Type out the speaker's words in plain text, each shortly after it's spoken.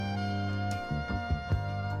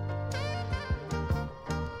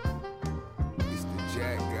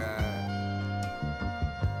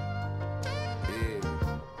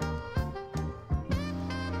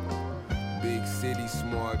city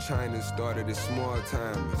small, China started a small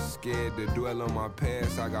time. Scared to dwell on my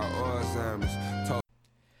past, I got Alzheimer's.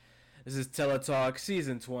 This is Teletalk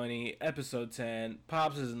Season 20, Episode 10.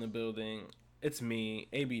 Pops is in the building. It's me,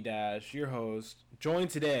 AB Dash, your host, joined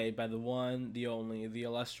today by the one, the only, the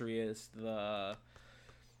illustrious, the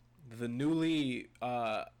newly,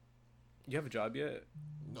 you have a job yet?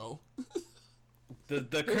 No.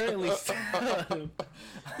 The currently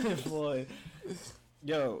unemployed.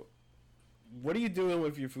 Yo, what are you doing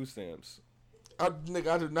with your food stamps? I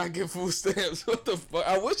do not get food stamps. What the fuck?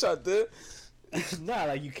 I wish I did. Nah,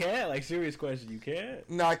 like you can't. Like, serious question, you can't?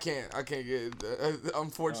 No, I can't. I can't get it.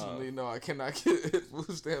 Unfortunately, no, I cannot get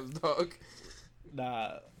food stamps, dog.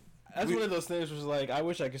 Nah, that's one of those things where like, I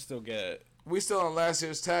wish I could still get it. We still on last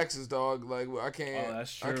year's taxes, dog. Like I can't. Oh,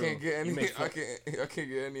 that's true. I can't get any. I can't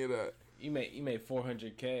get any of that. You made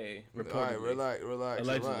 $400K. All right, relax.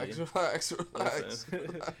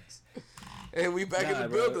 And we back in the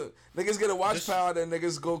building. Niggas get a watch power and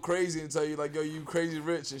niggas go crazy and tell you like, yo, you crazy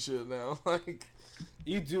rich and shit now. Like,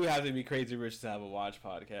 you do have to be crazy rich to have a watch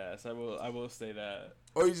podcast. I will say that.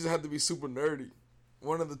 Or you just have to be super nerdy.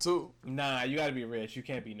 One of the two. Nah, you gotta be rich. You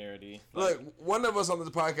can't be nerdy. Look, one of us on this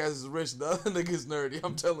podcast is rich. The other nigga's nerdy.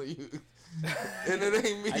 I'm telling you. And it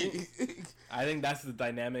ain't me. I think that's the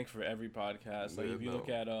dynamic for every podcast. Like, Yeah, if you look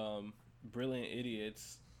at Brilliant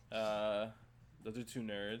Idiots, those are two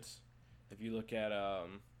nerds. If you look at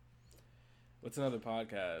what's another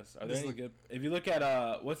podcast? Are there any good? If you look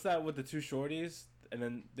at what's that with the two shorties and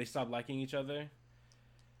then they stop liking each other?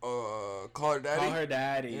 Call Her Daddy. Call Her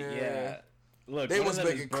Daddy. Yeah. Look, they was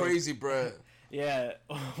making crazy bread. Yeah,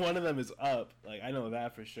 one of them is up. Like, I know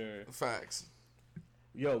that for sure. Facts.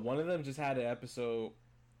 Yo, one of them just had an episode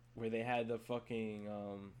where they had the fucking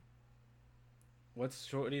what's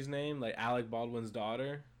Shorty's name? Like Alec Baldwin's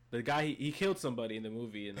daughter. The guy he killed somebody in the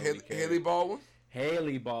movie. And Haley Baldwin.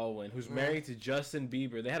 Haley Baldwin, who's married to Justin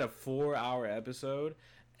Bieber. They had a 4-hour episode,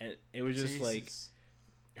 and it was just like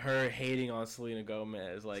her hating on Selena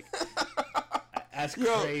Gomez. Like, that's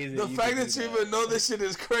crazy. The fact that you even know this shit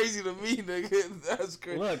is crazy to me, nigga. That's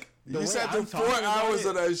crazy. Look, you sat through 4 hours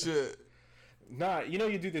of that shit. Nah, you know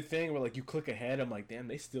you do the thing where like you click ahead. I'm like, damn,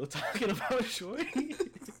 they still talking about Shorty.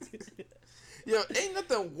 Yo, ain't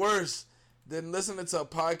nothing worse than listening to a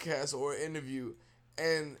podcast or an interview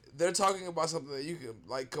and they're talking about something that you can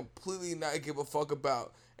like completely not give a fuck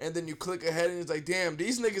about, and then you click ahead and it's like, damn,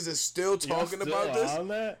 these niggas is still talking about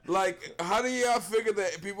this. Like, how do y'all figure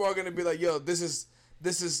that people are gonna be like, yo, this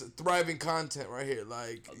is thriving content right here?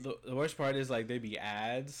 Like, the worst part is like they be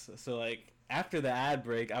ads, so like after the ad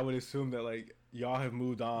break, I would assume that like y'all have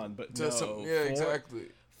moved on, but no. Exactly.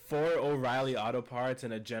 4 O'Reilly Auto Parts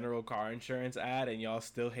and a General Car Insurance ad, and y'all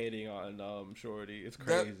still hating on Shorty. It's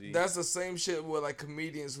crazy. That's the same shit with like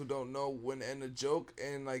comedians who don't know when to end a joke,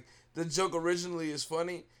 and like the joke originally is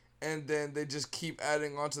funny, and then they just keep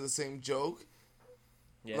adding on to the same joke.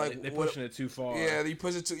 Yeah, like, they're pushing it too far. Yeah, you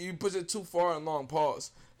push it too far and long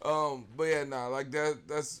pause. But yeah, nah, like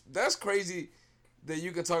that's crazy that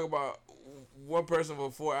you can talk about one person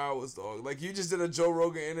for 4 hours, dog. Like, you just did a Joe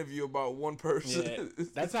Rogan interview about one person. Yeah,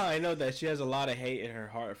 that's how I know that she has a lot of hate in her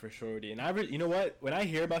heart for Shorty. And you know what? When I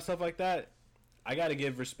hear about stuff like that, I gotta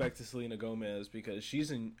give respect to Selena Gomez because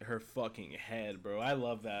she's in her fucking head, bro. I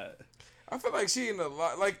love that. I feel like she in a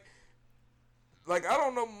lot, like I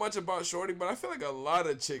don't know much about Shorty, but I feel like a lot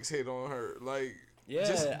of chicks hate on her. Like, yeah,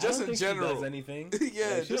 just I don't in think general. She does anything.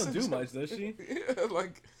 Yeah, like, she don't do much, does she? Yeah,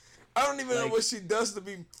 like, I don't even know what she does to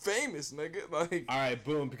be famous, nigga. Like, all right,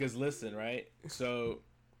 boom. Because listen, right? So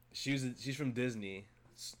she's from Disney,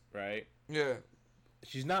 right? Yeah.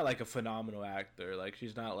 She's not like a phenomenal actor. Like,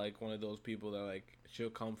 she's not like one of those people that like she'll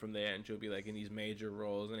come from there and she'll be like in these major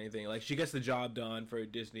roles and anything. Like, she gets the job done for a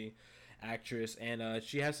Disney actress, and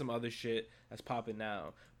she has some other shit that's popping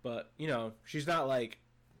now. But you know, she's not like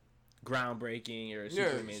groundbreaking or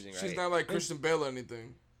super amazing. She's not like Christian Bale or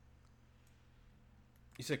anything.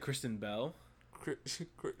 You said Kristen Bell?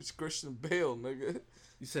 Christian Bale, nigga.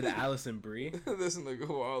 You said Alison Brie? This nigga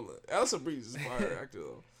wild. Alison Brie is a fire actor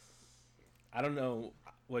though. I don't know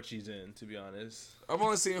what she's in, to be honest. I've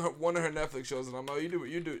only seen one of her Netflix shows, and I know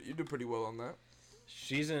you do pretty well on that.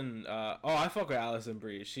 She's in. I fuck with Alison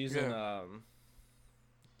Brie. She's in.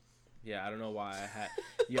 Yeah, I don't know why I had.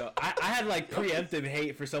 I had like preemptive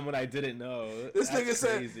hate for someone I didn't know. This nigga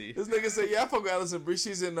said, yeah, I fuck with Alison Brie.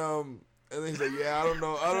 She's in and then he's like, yeah, I don't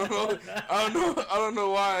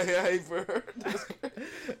know why I hate for her.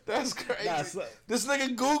 That's crazy. This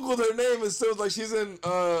nigga Googled her name and still was like, she's in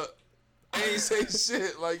ain't say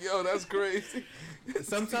shit. Like, yo, that's crazy.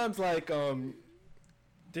 Sometimes like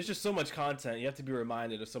there's just so much content. You have to be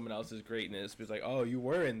reminded of someone else's greatness. Because like, oh, you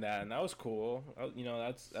were in that, and that was cool. You know,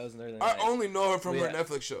 that was another. I only know her from her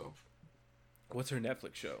Netflix show. What's her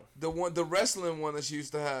Netflix show? The wrestling one that she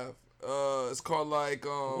used to have. It's called like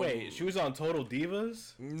Wait, she was on Total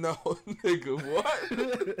Divas? No, nigga,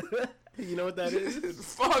 what? You know what that is?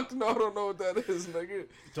 Fuck no, I don't know what that is, nigga.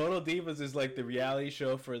 Total Divas is like the reality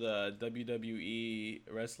show for the WWE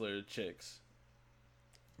wrestler chicks.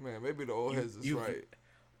 Man, maybe the old heads is right.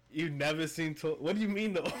 You've never seen What do you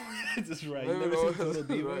mean the old heads is right? Maybe You've never seen Total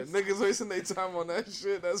Divas? Right. Niggas wasting their time on that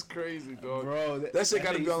shit. That's crazy, dog. Bro, that shit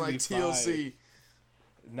gotta be on like TLC. Fire.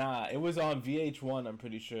 Nah, it was on VH1. I'm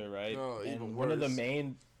pretty sure, right? No, and even one worse. of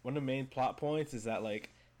the main plot points is that like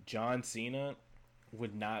John Cena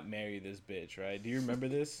would not marry this bitch, right? Do you remember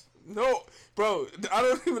this? No, bro. I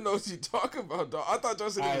don't even know what you talking about, dog. I thought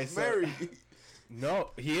John Cena was married.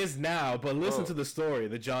 No, he is now. But listen to the story,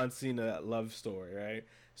 the John Cena love story, right?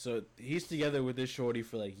 So he's together with this shorty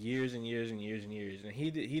for like years and years and years and years, and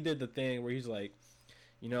he did the thing where he's like,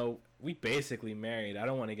 you know, we basically married. I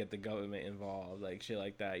don't want to get the government involved, like shit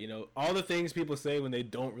like that. You know, all the things people say when they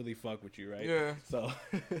don't really fuck with you, right? Yeah.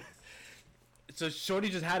 So Shorty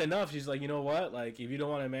just had enough. She's like, you know what? Like, if you don't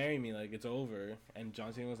want to marry me, like, it's over. And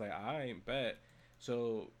John Cena was like, I ain't bet.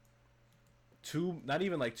 So, not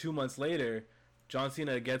even like 2 months later, John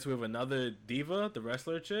Cena gets with another diva, the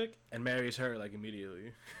wrestler chick, and marries her like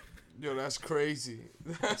immediately. Yo, that's crazy.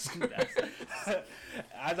 That's crazy.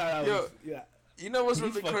 I thought that was, yeah. You know what's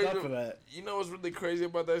really crazy? You know what's really crazy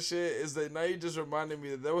about that shit is that now you just reminded me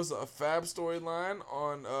that there was a Fab storyline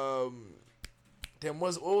on damn,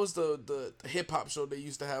 what was the hip hop show they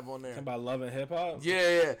used to have on there? About Love and Hip Hop?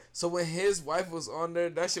 Yeah. So when his wife was on there,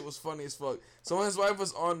 that shit was funny as fuck. So when his wife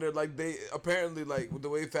was on there, like they apparently like the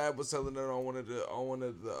way Fab was telling her on one of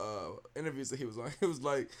the interviews that he was on, it was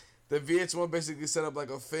like the VH1 basically set up like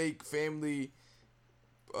a fake family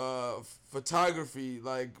photography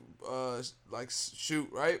like shoot,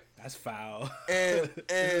 right? That's foul. And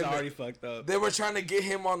it's already fucked up. They were trying to get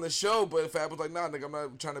him on the show, but Fab was like, nah, nigga, I'm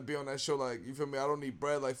not trying to be on that show. Like, you feel me? I don't need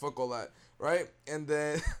bread. Like, fuck all that, right? And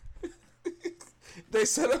then they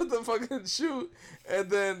set up the fucking shoot, and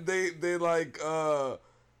then they like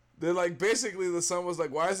basically the son was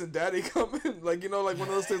like, why isn't daddy coming? Like, you know, like one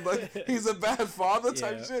of those things, like he's a bad father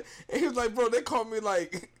type shit. And he was like, bro, they called me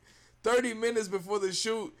like 30 minutes before the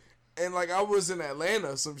shoot, and like I was in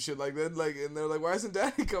Atlanta, some shit like that. Like, and they're like, why isn't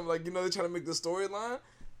daddy coming? Like, you know, they're trying to make the storyline.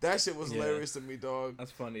 That shit was hilarious to me, dog. That's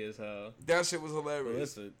funny as hell. That shit was hilarious. But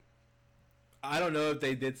listen, I don't know if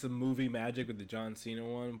they did some movie magic with the John Cena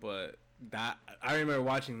one, but that I remember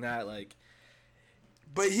watching that like.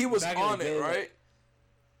 But he was on it, right?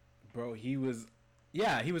 Bro, he was.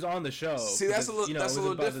 Yeah, he was on the show. See, that's a little, you know, that's a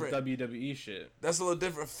little different. The WWE shit. That's a little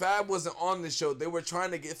different. Fab wasn't on the show. They were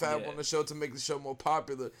trying to get Fab on the show to make the show more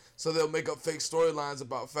popular. So they'll make up fake storylines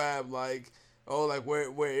about Fab, like, oh, like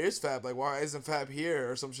where is Fab? Like, why isn't Fab here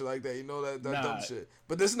or some shit like that? You know that dumb shit.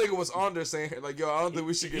 But this nigga was on there saying like, yo, I don't think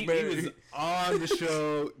we should get married. He was on the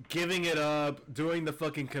show, giving it up, doing the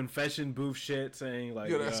fucking confession booth shit, saying like,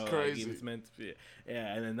 yo, that's crazy. Like, it's meant to be.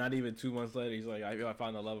 Yeah, and then not even 2 months later, he's like, I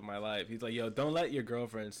found the love of my life. He's like, yo, don't let your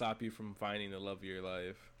girlfriend stop you from finding the love of your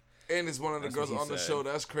life. And it's one of the girls on the show.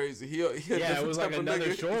 That's crazy. He yeah, it was like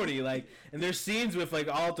another shorty. Like, and there's scenes with like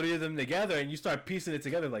all three of them together, and you start piecing it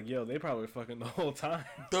together. Like, yo, they probably were fucking the whole time.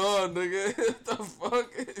 Duh, nigga. What the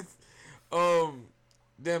fuck?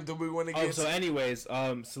 Damn, did we win again? So anyways,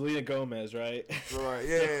 Selena Gomez, right? Right.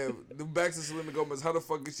 Yeah. Back to Selena Gomez. How the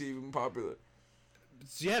fuck is she even popular?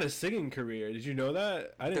 She had a singing career. Did you know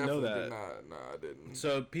that? I didn't know that. Nah, I didn't.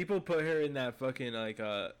 So people put her in that fucking like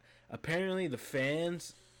apparently the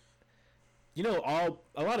fans, you know,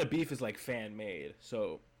 a lot of beef is like fan made.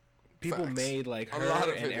 So people made like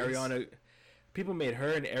her and Ariana. People made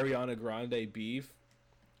her and Ariana Grande beef,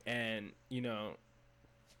 and you know,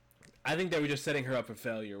 I think they were just setting her up for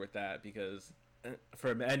failure with that because.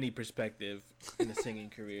 From any perspective in a singing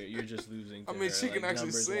career, you're just losing. I mean, she can actually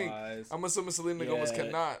sing. I'm assuming Selena Gomez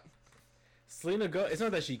cannot. Selena Gomez. It's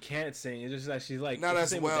not that she can't sing. It's just that she's like not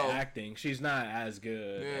as well. With the acting, she's not as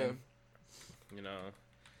good. Yeah. And, you know,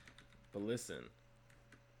 but listen,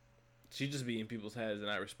 she just be in people's heads, and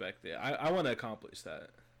I respect it. I want to accomplish that.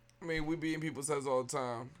 I mean, we be in people's heads all the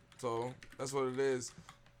time, so that's what it is.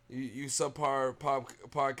 You subpar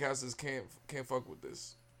podcasters can't fuck with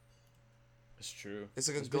this. It's true. It's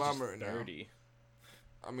a conglomerate now. 30.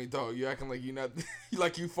 I mean, dog, you acting like you not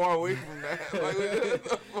like you far away from that.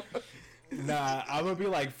 Like, nah, I'm gonna be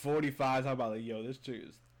like 45. Talking about like, yo, this chick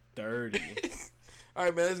is 30. All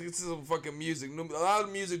right, man, let's get to some fucking music. A lot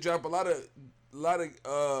of music drop. A lot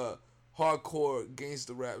of hardcore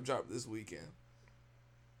gangster rap dropped this weekend.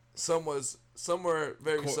 Some were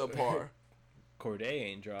very subpar.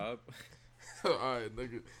 Corday ain't drop. All right,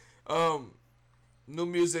 nigga. New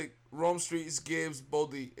music: Rome Streets, Gibbs,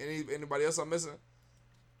 Boldy. Anybody else I'm missing?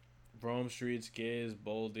 Rome Streets, Gibbs,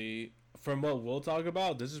 Boldy. From what we'll talk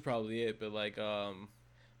about, this is probably it. But like,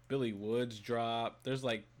 Billy Woods dropped. There's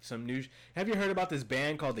like some new. Have you heard about this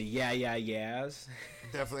band called the Yeah Yeah Yeahs?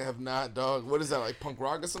 Definitely have not, dog. What is that, like punk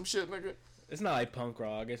rock or some shit, nigga? It's not like punk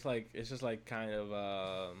rock. It's just like kind of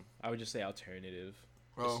I would just say alternative.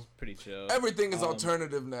 Well, it's pretty chill. Everything is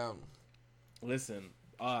alternative now. Listen,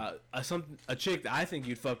 a chick that I think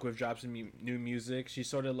you'd fuck with drops some new music. She's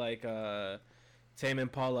sort of like Tame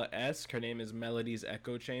Impala-esque. Her name is Melody's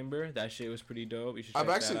Echo Chamber. That shit was pretty dope. You should check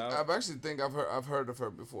that out. I've actually think I've heard of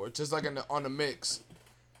her before. Just like on the mix.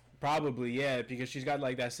 Probably, yeah, because she's got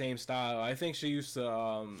like that same style. I think she used to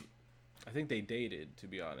I think they dated, to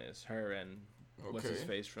be honest. Her and what's his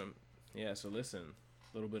face from so listen,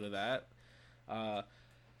 a little bit of that.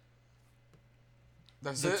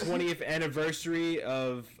 That's the it? 20th anniversary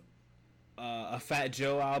of a Fat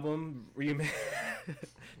Joe album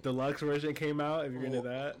deluxe version came out. If you're into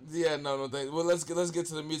that, yeah, no, thanks. Well, let's get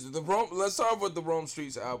to the music. Let's start with the Rome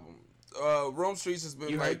Streets album. Rome Streets has been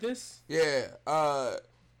you heard this? Yeah,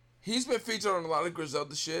 he's been featured on a lot of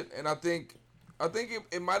Griselda shit, and I think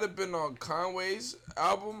it might have been on Conway's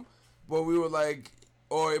album, where we were like,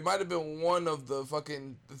 or it might have been one of the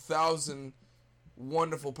fucking 1,000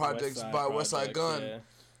 wonderful projects by Westside Gunn. Yeah.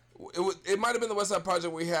 It might have been the Westside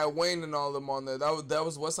Project where we had Wayne and all of them on there. That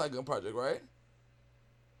was Westside Gunn Project, right?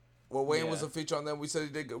 Well, Wayne was a feature on them. We said he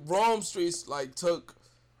did good. Rome Streets like took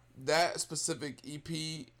that specific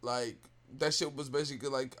EP, like that shit was basically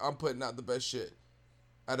like, I'm putting out the best shit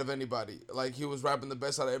out of anybody. Like he was rapping the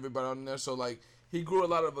best out of everybody on there. So like he grew a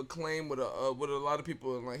lot of acclaim with a lot of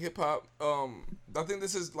people in like hip hop. I think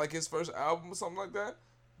this is like his first album or something like that.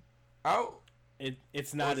 Out.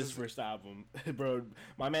 It's not his first album, bro.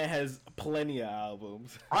 My man has plenty of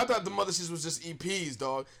albums. I thought the Mother Shits was just EPs,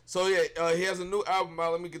 dog. So yeah, he has a new album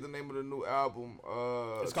out. Let me get the name of the new album.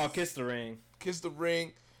 It's called Kiss the Ring. Kiss the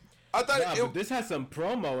Ring. I thought but this has some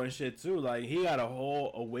promo and shit too. Like he got a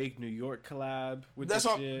whole Awake New York collab with this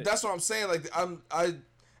shit. That's what I'm saying. Like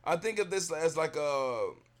I think of this as like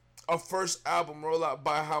a first album rollout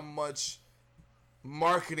by how much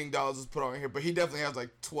marketing dollars is put on here. But he definitely has like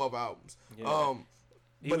 12 albums. Yeah.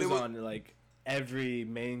 He was on like every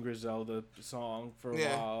main Griselda song for a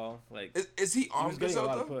while. Like, is he on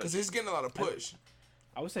Griselda? Because he's getting a lot of push.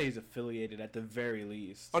 I would say he's affiliated at the very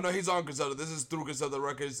least. Oh no, he's on Griselda. This is through Griselda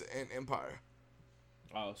Records and Empire.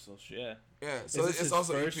 Oh, so yeah. Yeah, so it's his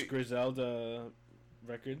also first EP. Griselda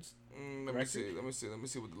Records. Let me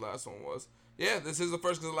see what the last one was. Yeah, this is the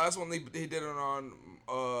first because the last one he did it on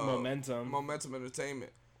Momentum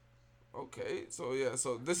Entertainment. Okay, so yeah,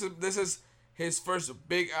 so this is his first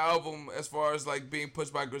big album as far as like being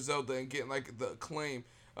pushed by Griselda and getting like the acclaim.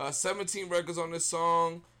 17 records on this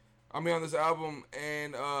song. On this album,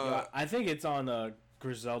 and I think it's on the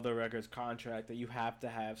Griselda Records contract that you have to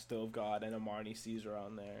have Still of God and Armani Caesar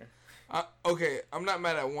on there. Okay, I'm not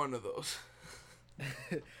mad at one of those.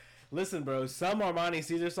 Listen, bro, some Armani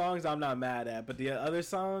Caesar songs I'm not mad at, but the other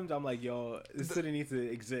songs I'm like, yo, this city needs to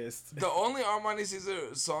exist. The only Armani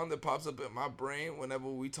Caesar song that pops up in my brain whenever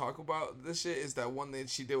we talk about this shit is that one that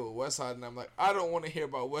she did with Westside, and I'm like, I don't want to hear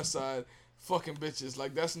about Westside fucking bitches.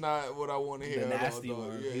 Like, that's not what I want to hear. The nasty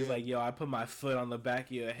one. Yeah, he's like, yo, I put my foot on the back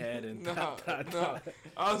of your head and nah.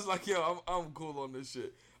 I was like, yo, I'm cool on this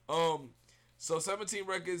shit. So 17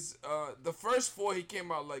 records. The first 4 he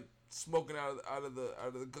came out like smoking out of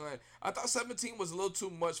the gun. I thought 17 was a little too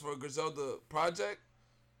much for a Griselda project.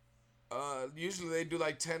 Usually they do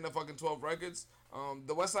like 10 to fucking 12 records.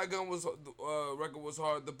 The Westside Gun record was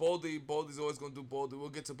hard. The Boldy's always gonna do Boldy. We'll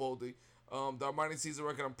get to Boldy. The Armani Caesar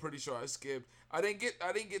record, I'm pretty sure I skipped. I didn't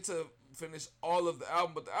get to finish all of the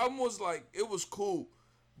album, but the album was like, it was cool,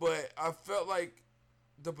 but I felt like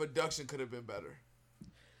the production could have been better.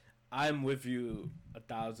 I'm with you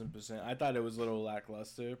 1,000%. I thought it was a little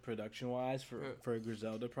lackluster production wise for a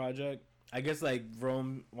Griselda project. I guess like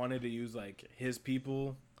Rome wanted to use like his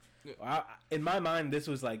people. Yeah. In my mind, this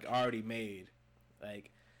was like already made,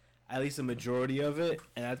 like at least a majority of it,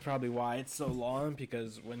 and that's probably why it's so long.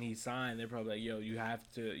 Because when he signed, they're probably like, "Yo,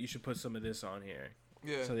 you should put some of this on here."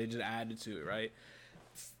 Yeah. So they just added to it, right?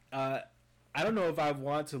 I don't know if I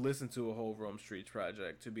want to listen to a whole Rome Streets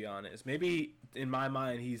project, to be honest. Maybe in my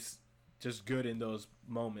mind, he's just good in those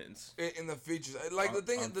moments. In the features, like the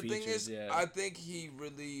thing is, yeah. I think he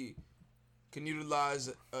really can utilize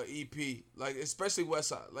a EP, like especially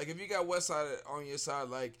Westside. Like if you got Westside on your side,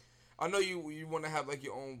 like I know you want to have like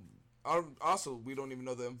your own. Also, we don't even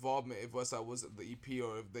know the involvement if Westside was the EP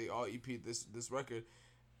or if they all EP this record.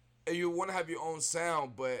 And you want to have your own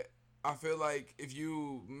sound, but I feel like if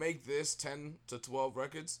you make this 10 to 12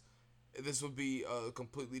 records, this would be a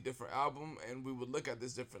completely different album, and we would look at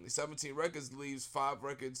this differently. 17 records leaves 5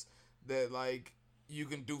 records that like you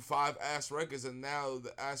can do 5 ass records, and now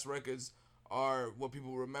the ass records are what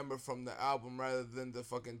people remember from the album rather than the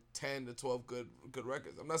fucking 10 to 12 good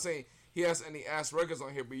records. I'm not saying he has any ass records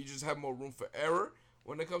on here, but you just have more room for error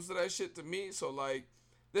when it comes to that shit to me. So like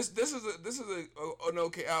this is an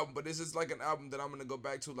okay album, but this is like an album that I'm gonna go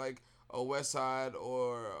back to like a Westside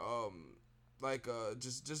or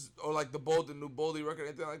just or like the new Boldy record,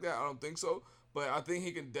 anything like that. I don't think so, but I think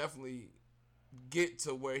he can definitely get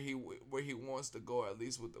to where he wants to go, at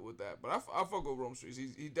least with that. But I fuck with Rome Streetz.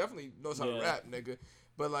 He definitely knows how to rap, nigga.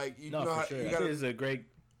 But like you know how sure. you I gotta. think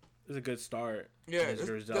it's a good start. Yeah,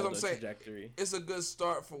 that's what I'm saying. Trajectory. It's a good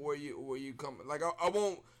start for where you come. Like I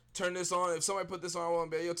won't turn this on if somebody put this on. I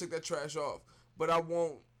won't be yo, take that trash off. But I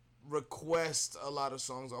won't request a lot of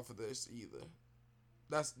songs off of this either.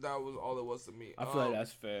 That was all it was to me. I feel like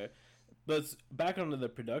that's fair. But back onto the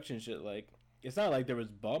production shit, like it's not like there was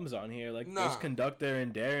bums on here. Like there's Conductor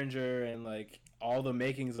and Derringer and like all the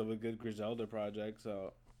makings of a good Griselda project.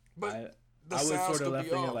 So, but I was sort of left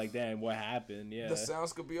thinking like, damn, what happened? Yeah, the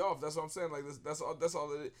sounds could be off. That's what I'm saying. Like that's all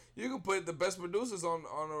it is. You can put the best producers on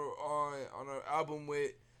an album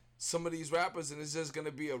with some of these rappers, and it's just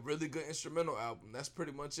gonna be a really good instrumental album. That's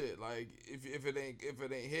pretty much it. Like if it ain't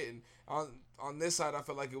hitting on this side, I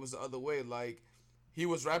feel like it was the other way. Like he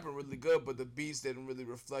was rapping really good, but the beats didn't really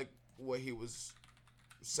reflect what he was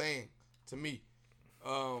saying to me.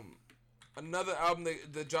 Another album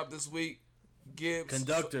that dropped this week, Gibbs.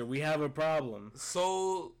 Conductor, we have a problem.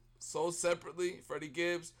 Soul separately, Freddie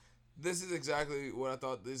Gibbs. This is exactly what I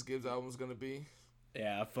thought this Gibbs album was gonna be.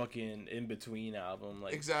 Yeah, a fucking in between album.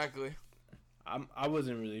 Like exactly. I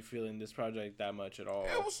wasn't really feeling this project that much at all.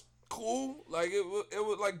 It was cool. Like it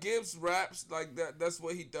was like Gibbs raps like that. That's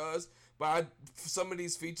what he does. But some of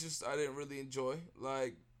these features I didn't really enjoy.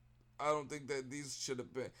 Like I don't think that these should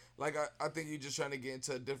have been. Like I think you're just trying to get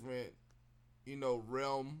into a different,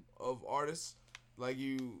 realm of artists. Like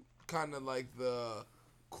you kind of like the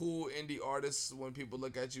cool indie artists when people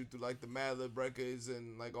look at you through like the Madlib records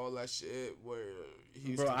and like all that shit where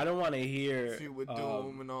I don't want to hear feud with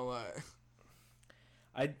Doom and all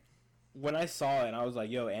that. When I saw it, I was like,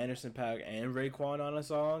 yo, Anderson .Paak and Raekwon on a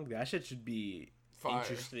song, that shit should be fire.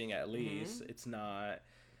 Interesting at least. It's not.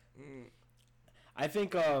 I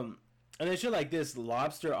think and then shit like this,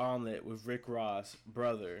 Lobster Omelet with Rick Ross,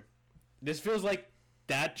 brother. This feels like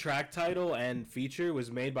that track title and feature was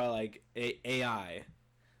made by like AI.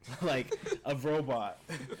 Like a robot.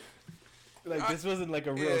 Like this wasn't like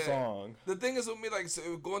a real song. The thing is with me, like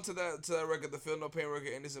so going to that record, the Feel No Pain record,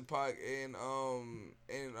 Anderson .Paak and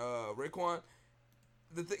Raekwon.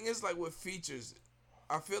 The thing is like with features,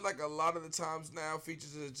 I feel like a lot of the times now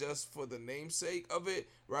features is just for the namesake of it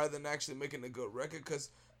rather than actually making a good record. Because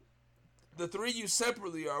the three you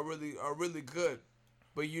separately are really good.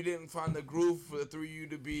 But you didn't find the groove for the three of you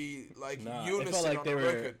to be like unison it felt like on they the were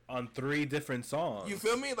record. On 3 different songs. You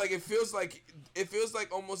feel me? Like it feels like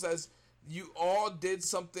almost as you all did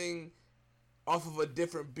something off of a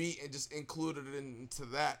different beat and just included it into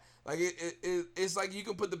that. Like it's like you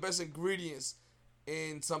can put the best ingredients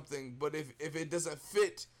in something, but if it doesn't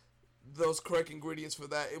fit those correct ingredients for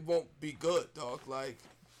that, it won't be good, dog. Like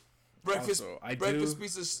breakfast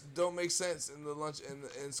pieces don't make sense in the lunch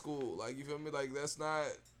in school. Like you feel me? Like that's not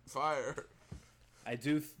fire. I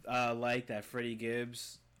do like that Freddie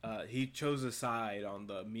Gibbs. He chose a side on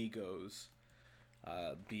the Migos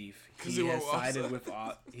beef.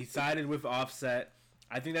 He sided with Offset.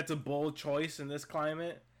 I think that's a bold choice in this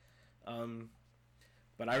climate.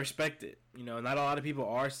 But I respect it. Not a lot of people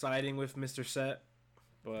are siding with Mr. Set,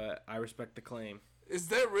 but I respect the claim. Is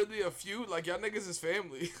there really a feud? Like y'all niggas is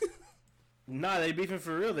family. Nah, they beefing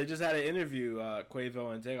for real. They just had an interview,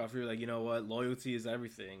 Quavo and Takeoff. We were like, you know what, loyalty is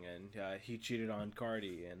everything, and he cheated on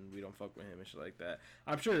Cardi, and we don't fuck with him and shit like that.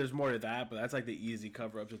 I'm sure there's more to that, but that's like the easy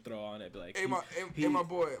cover up to throw on it. But like, my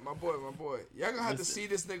boy, y'all gonna have to see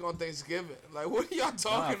this nigga on Thanksgiving. Like, what are y'all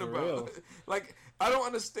talking about? Real. Like, I don't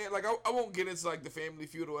understand. Like, I won't get into like the family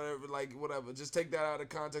feud or whatever. Like, whatever. Just take that out of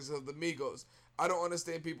context of the Migos. I don't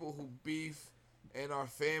understand people who beef and are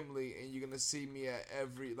family, and you're gonna see me at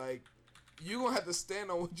every like. You gonna have to stand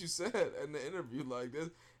on what you said in the interview. Like this,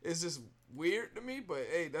 it's just weird to me. But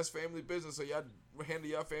hey, that's family business. So y'all handle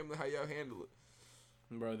y'all family how y'all handle it.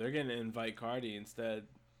 Bro, they're gonna invite Cardi instead.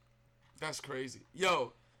 That's crazy.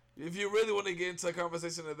 Yo, If you really want to get into a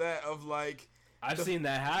conversation of that, of like, I've seen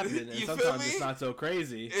that happen, and You feel sometimes me? it's not so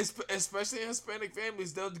crazy. especially in Hispanic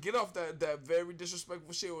families, they'll get off that very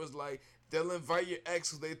disrespectful shit. Was like they'll invite your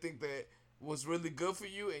ex who they think that was really good for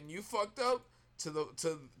you, and you fucked up to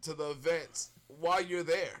the events while you're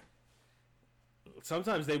there.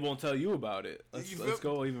 Sometimes they won't tell you about it. Let's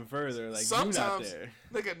go even further. Like, Sometimes, you're not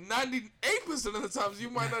there. nigga, 98% of the times you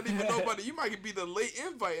might not even know about it. You might be the late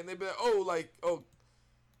invite, and they be like, oh,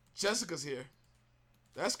 Jessica's here.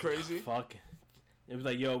 That's crazy. Fuck. It was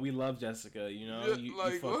like, yo, we love Jessica. You know, Yeah, you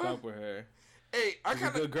like, fucked what? up with her. Hey, I She's a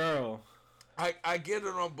kind of good girl. I get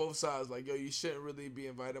it on both sides. Like, yo, you shouldn't really be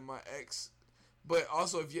inviting my ex. But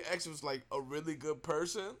also, if your ex was, like, a really good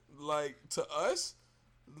person, like, to us,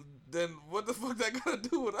 then what the fuck that got to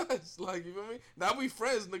do with us? Like, you feel me? Now we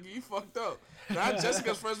friends, nigga. You fucked up. Now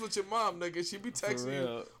Jessica's friends with your mom, nigga. She be texting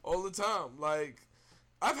you all the time. Like,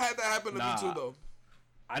 I've had that happen to me, too, though.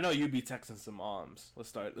 I know you be texting some moms.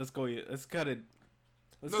 Let's go into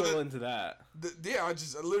that. Yeah, I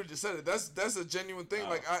literally just said it. That's a genuine thing.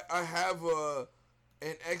 Like, I have an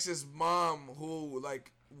ex's mom who,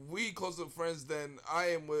 like, we closer friends than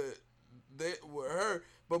I am with her,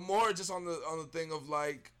 but more just on the thing of,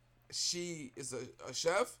 like, she is a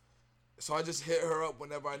chef, so I just hit her up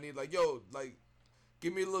whenever I need, like, yo, like,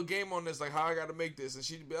 give me a little game on this, like, how I gotta make this, and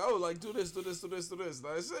she'd be, oh, like, do this. That's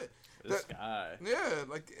it. This guy. Yeah,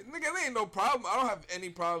 like, nigga, it ain't no problem. I don't have any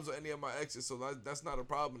problems with any of my exes, so that's not a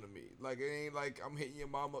problem to me. Like, it ain't like I'm hitting your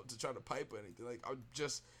mom up to try to pipe or anything. Like, I'm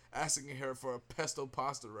just asking her for a pesto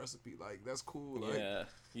pasta recipe. Like, that's cool. Like, yeah,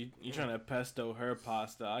 you trying to pesto her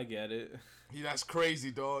pasta? I get it. Yeah, that's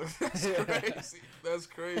crazy, dog. That's crazy. That's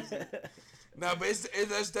crazy. Nah, but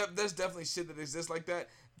there's definitely shit that exists like that.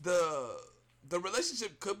 The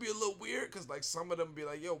relationship could be a little weird because, like, some of them be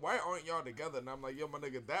like, yo, why aren't y'all together? And I'm like, yo, my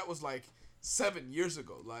nigga, that was like 7 years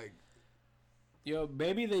ago. Like, yo,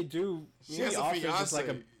 maybe they do. She has a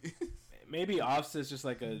fiance. Maybe Offset's just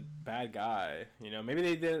like a bad guy. You know, maybe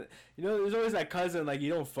they did. You know, there's always that cousin like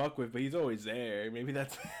you don't fuck with, but he's always there. Maybe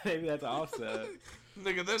that's Offset.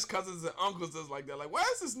 Nigga, there's cousins and uncles that's like that. Like, why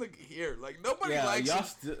is this nigga here? Like, nobody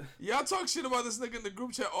likes him. Y'all talk shit about this nigga in the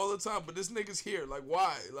group chat all the time, but this nigga's here. Like,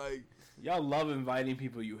 why? Like, y'all love inviting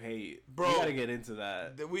people you hate. Bro, we gotta get into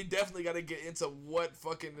that. We definitely gotta get into what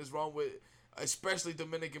fucking is wrong with, especially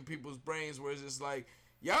Dominican people's brains, where it's just like,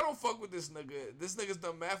 y'all don't fuck with this nigga. This nigga's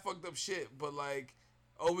done mad fucked up shit, but like,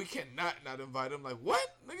 oh, we cannot not invite him. Like, what?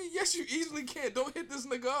 Nigga, yes, you easily can. Don't hit this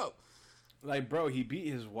nigga up. Like, bro, he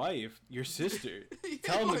beat his wife, your sister. Yeah,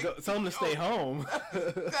 tell him to stay home.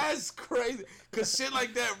 That's crazy. Cause shit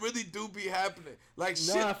like that really do be happening. Like,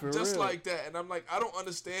 shit just real. Like that. And I'm like, I don't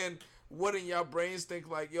understand what in y'all brains think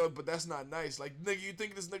like, yo, but that's not nice. Like, nigga, you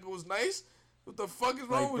think this nigga was nice? What the fuck is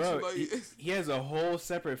wrong with you? Like, he has a whole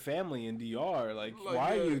separate family in DR. Like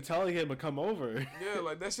why are you telling him to come over? Yeah,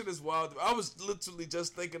 like, that shit is wild. I was literally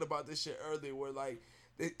just thinking about this shit earlier where, like,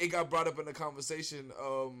 it got brought up in the conversation,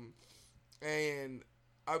 and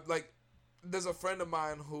I, like, there's a friend of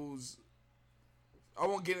mine who's, I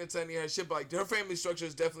won't get into any of her shit, but, like, her family structure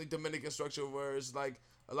is definitely Dominican structure, where it's, like,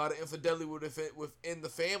 a lot of infidelity within the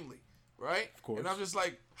family, right? Of course. And I'm just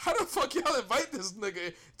like, how the fuck y'all invite this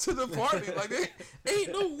nigga to the party? Like,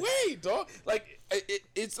 ain't no way, dog. Like,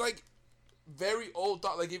 it's, like, very old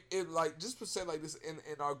thought. Like, if like, just to say like this in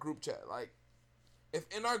our group chat, like, if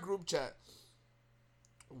in our group chat,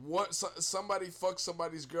 somebody fucks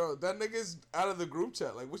somebody's girl, that nigga's out of the group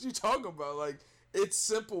chat. Like, what you talking about? Like, it's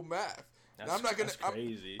simple math. I'm not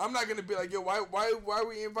gonna be like, yo, why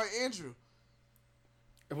we invite Andrew?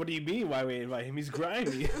 What do you mean? Why we invite him? He's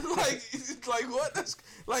grimy. like what?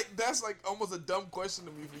 That's like almost a dumb question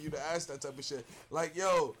to me for you to ask that type of shit. Like,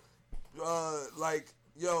 yo,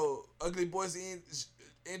 Ugly Boys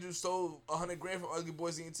Andrew stole $100 grand from Ugly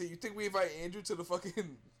Boys ENT. You think we invite Andrew to the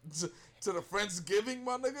fucking to the Friendsgiving,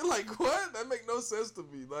 my nigga? Like, what? That make no sense to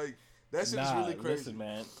me. Like, that shit is really crazy. Listen,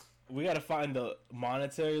 man, we gotta find the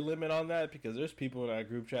monetary limit on that because there's people in our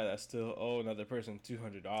group chat that still owe another person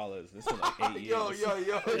 $200. This is like 8 years. Yo.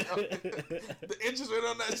 The interest rate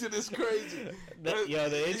on that shit is crazy.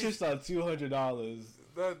 The interest on $200.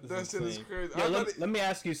 That shit is crazy. Yeah, let me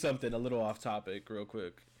ask you something a little off topic, real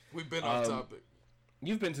quick. We've been off topic.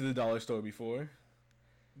 You've been to the dollar store before.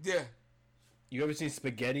 Yeah. You ever seen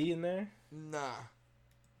spaghetti in there? Nah.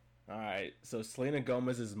 Alright, so Selena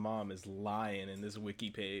Gomez's mom is lying in this wiki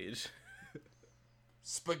page.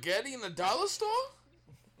 Spaghetti in the dollar store?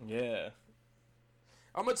 Yeah.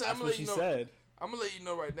 I'm gonna let you know. Said. I'm gonna let you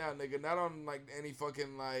know right now, nigga. Not on like any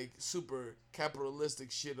fucking like super capitalistic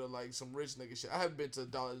shit or like some rich nigga shit. I haven't been to a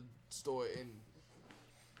dollar store in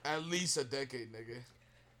at least a decade, nigga.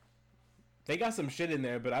 They got some shit in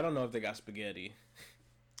there, but I don't know if they got spaghetti.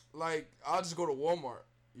 Like, I'll just go to Walmart.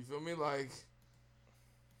 You feel me? Like,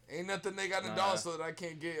 ain't nothing they got in the dollar store that I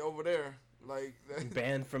can't get over there. Like,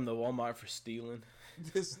 Banned from the Walmart for stealing.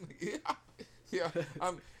 this, yeah.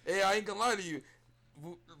 I ain't gonna lie to you.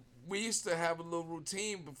 We used to have a little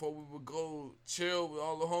routine before we would go chill with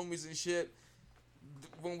all the homies and shit.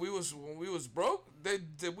 When we was broke,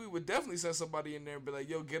 we would definitely send somebody in there and be like,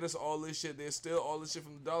 "Yo, get us all this shit." They steal all this shit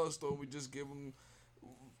from the dollar store. We just give them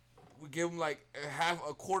like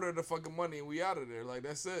a quarter of the fucking money, and we out of there. Like,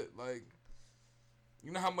 that's it. Like,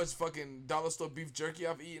 you know how much fucking dollar store beef jerky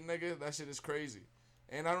I've eaten, nigga? That shit is crazy.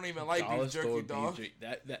 And I don't even like dollar beef jerky, dog.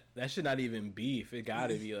 That should not even beef. It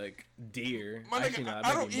gotta be like deer. My nigga,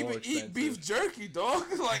 I don't even eat beef jerky, dog.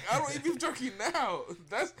 Like, I don't eat beef jerky now.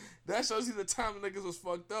 That shows you the time the niggas was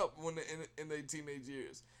fucked up when in their teenage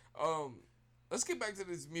years. Let's get back to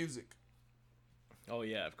this music. Oh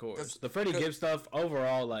yeah, of course. The Freddie Gibbs stuff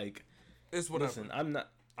overall, like, it's whatever. Listen,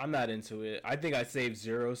 I'm not into it. I think I saved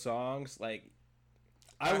 0 songs. Like,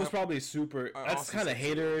 I was probably super. That's kind of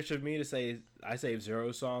haterish of me to say I saved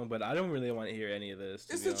 0 song, but I don't really want to hear any of this.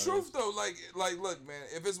 It's the truth though. Like, look, man.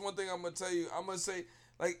 If it's one thing I'm gonna tell you, I'm gonna say,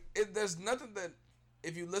 like, there's nothing that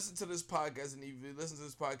if you listen to this podcast and if you listen to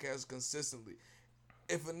this podcast consistently,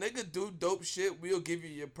 if a nigga do dope shit, we'll give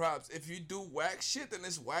you your props. If you do whack shit, then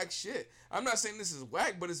it's whack shit. I'm not saying this is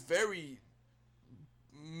whack, but it's very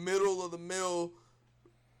middle of the mill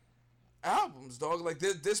albums, dog. Like,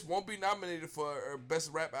 this won't be nominated for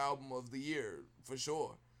best rap album of the year for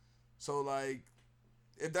sure. So, like,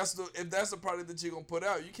 if that's the product that you're gonna put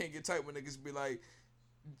out, you can't get tight when niggas be like,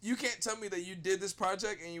 you can't tell me that you did this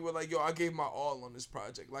project and you were like, yo, I gave my all on this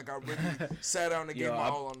project. Like, I really sat down and gave my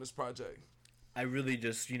all on this project. I really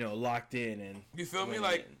just, locked in and you feel me?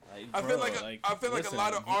 Like, I feel like a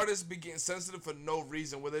lot of artists be getting sensitive for no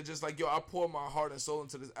reason, where they're just like, yo, I poured my heart and soul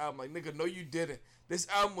into this album. Like, nigga, no, you didn't. This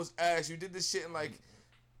album was ass. You did this shit in like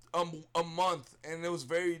a month, and it was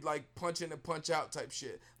very like punch in and punch out type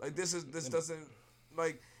shit. Like, this doesn't,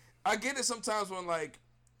 like, I get it sometimes when like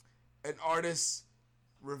an artist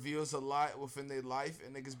reveals a lot within their life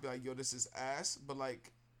and niggas be like, yo, this is ass, but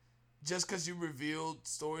like, just because you revealed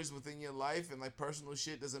stories within your life and like personal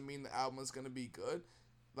shit doesn't mean the album is gonna be good.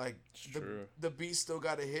 Like, the beat still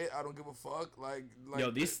got to hit. I don't give a fuck. Like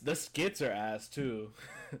yo, the skits are ass too.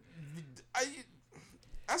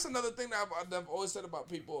 That's another thing that I've always said about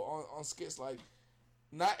people on skits. Like,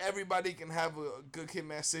 not everybody can have a Good Kid,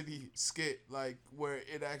 Mad City skit like where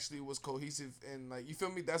it actually was cohesive and like, you feel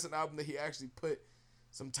me. That's an album that he actually put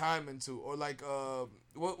some time into. Or like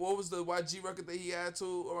what was the YG record that he had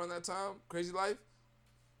to around that time? Crazy Life?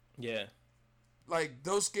 Yeah. Like,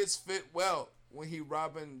 those skits fit well when he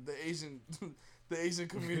robbing the Asian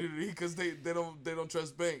community because they don't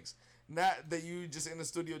trust banks. Not that you just in the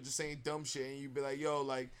studio just saying dumb shit and you be like, yo,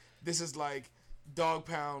 like, this is like Dog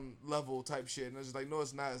Pound level type shit. And it's just like, no,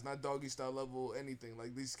 it's not. It's not Doggy Style level anything.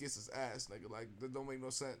 Like, these skits is ass, nigga. Like, that don't make no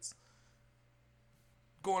sense.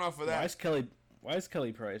 Going off of that. Why is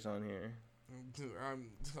Kelly Price on here?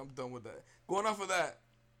 I'm done with that. Going off of that,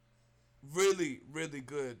 really, really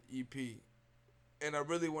good EP. And I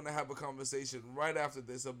really want to have a conversation right after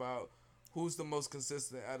this about who's the most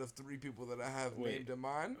consistent out of 3 people that I have named in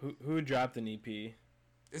mind. Who dropped an EP?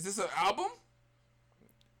 Is this an album?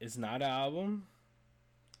 It's not an album?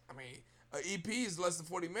 I mean, an EP is less than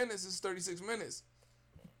 40 minutes. It's 36 minutes.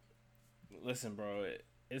 Listen, bro.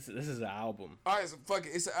 This is an album. All right, so fuck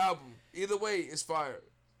it. It's an album. Either way, it's fire.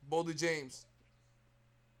 Boldy James.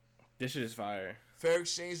 This shit is fire. Fair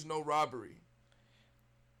exchange, no robbery.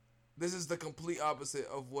 This is the complete opposite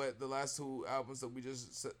of what the last 2 albums that we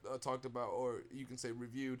just talked about, or you can say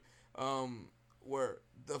reviewed, were.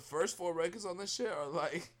 The first 4 records on this shit are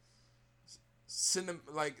like,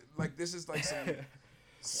 like this is like some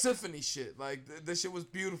symphony shit. Like, this shit was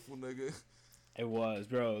beautiful, nigga. It was,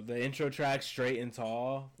 bro. The intro track, Straight and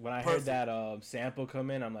Tall. When I heard that sample come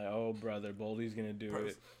in, I'm like, oh, brother, Boldy's gonna do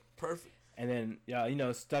it. Perfect. And then,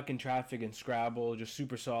 yeah, Stuck in Traffic and Scrabble, just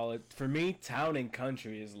super solid. For me, Town and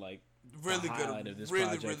Country is like really the good, highlight of this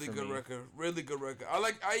really project good me. record. Really good record.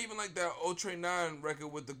 I even like that Ultra 9 record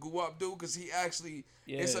with the Guwap dude, because he actually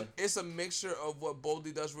it's a mixture of what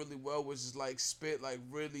Boldy does really well, which is like spit like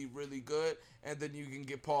really, really good, and then you can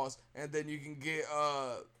get pause, and then you can get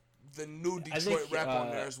the new Detroit rap on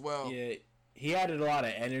there as well. Yeah, he added a lot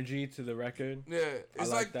of energy to the record. Yeah,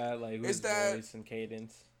 it's like that, like with his voice and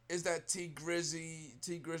cadence. Is that T Grizzly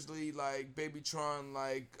like Babytron,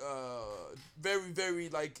 like very, very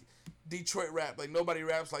like Detroit rap. Like, nobody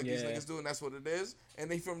raps like these Yeah. niggas do, and that's what it is.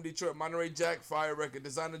 And they from Detroit. Monterey Jack, fire record.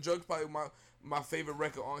 Designer Drugs, probably my favorite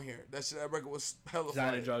record on here. That record was hella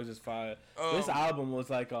Designer fire. Drugs is fire. This album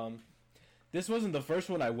was like this wasn't the first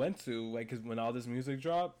one I went to, like, cause when all this music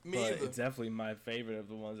dropped. Me but either. it's definitely my favorite of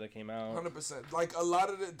the ones that came out. 100%. Like, a lot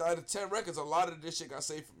of out of 10 records, a lot of this shit got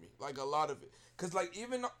saved for me. Like, a lot of it. Because, like,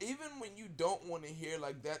 even when you don't want to hear,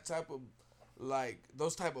 like, that type of, like,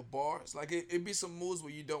 those type of bars, like, it be some moves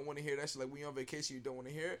where you don't want to hear that shit. Like, when you're on vacation, you don't want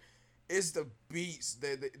to hear it. It's the beats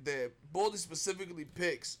that Boldy specifically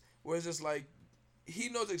picks, where it's just, like, he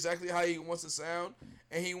knows exactly how he wants to sound,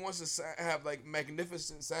 and he wants to have, like,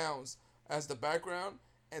 magnificent sounds as the background,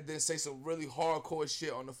 and then say some really hardcore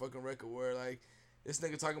shit on the fucking record where, like, this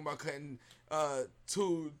nigga talking about cutting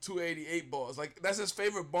 288 bars. Like, that's his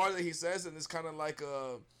favorite bar that he says, and it's kind of like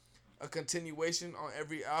a continuation on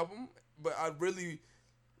every album. But I really,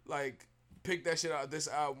 like, picked that shit out of this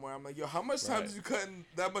album where I'm like, yo, how much time did you cutting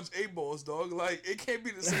that much 8 balls, dog? Like, it can't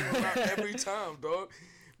be the same amount every time, dog.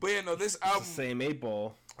 But yeah, no, this album, Same 8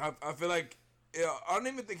 ball. I feel like, yeah, I don't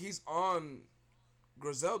even think he's on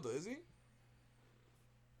Griselda, is he?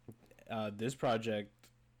 This project,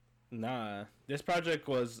 nah. This project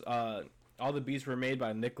was all the beats were made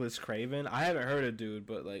by Nicholas Craven. I haven't heard of dude,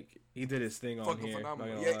 but like he did his thing on Fucking here.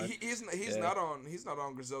 phenomenal. Yeah, he's not on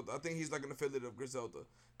Griselda. I think he's like an affiliate of Griselda,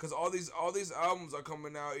 because all these albums are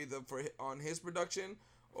coming out either on his production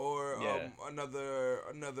or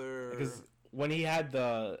another. Because when he had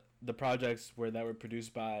the projects that were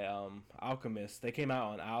produced by Alchemist, they came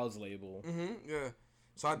out on Al's label. Yeah.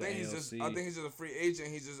 So I think he's AOC. just a free agent.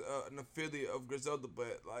 He's just an affiliate of Griselda.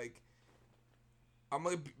 But like, I'm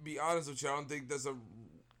gonna be honest with you. I don't think there's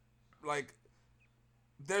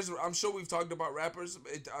I'm sure we've talked about rappers.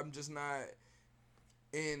 I'm just not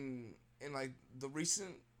in like the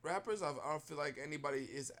recent rappers. I don't feel like anybody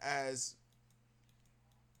is as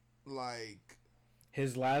like.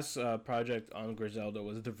 His last project on Griselda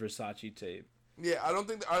was the Versace tape. Yeah, I don't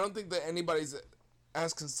think that anybody's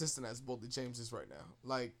as consistent as Boldy James is right now.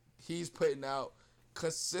 Like, he's putting out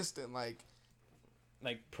consistent, like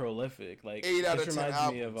prolific, like 8 out of 10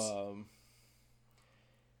 albums.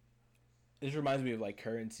 This reminds me of like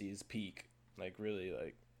Currency's peak. Like, really,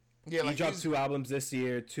 like, yeah, he dropped 2 albums this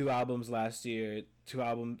year, 2 albums last year, 4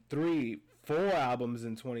 albums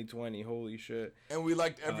in 2020. Holy shit! And we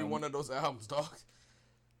liked every one of those albums, dog.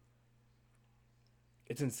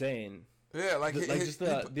 It's insane. Yeah, like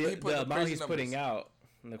the amount he's putting out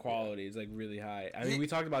and the quality is like really high. I mean, we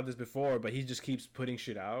talked about this before, but he just keeps putting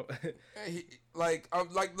shit out.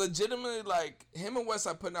 Legitimately, like, him and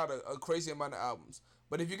Westside putting out a crazy amount of albums.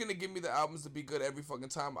 But if you're gonna give me the albums to be good every fucking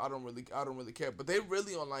time, I don't really care. But they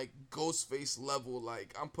really on like Ghostface level.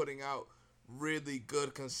 Like, I'm putting out really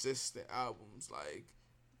good, consistent albums. Like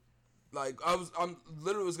I'm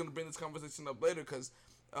literally was gonna bring this conversation up later because.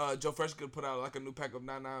 Joe Fresh could put out like a new pack of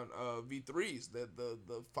 99 V3s. That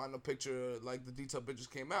the final picture, like the detailed pictures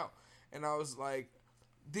came out, and I was like,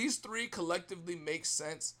 these 3 collectively make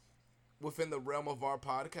sense within the realm of our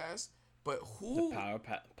podcast. But who the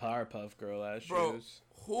Powerpuff Girl ass shoes?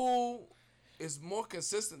 Who is more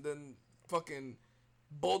consistent than fucking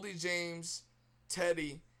Boldy James,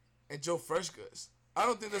 Teddy, and Joe Freshgoods? I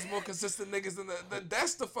don't think there's more consistent niggas than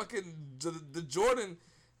that's the fucking the Jordan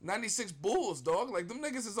 96 Bulls, dog. Like, them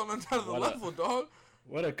niggas is on another level, dog.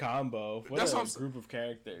 What a combo. What a group of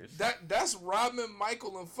characters. That's Rodman,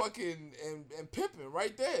 Michael, and fucking and Pippen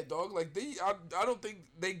right there, dog. Like, I don't think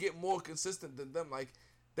they get more consistent than them. Like,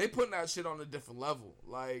 they putting that shit on a different level.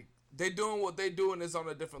 Like, they doing what they doing is on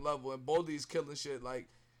a different level, and Boldy's killing shit. Like,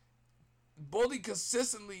 Boldy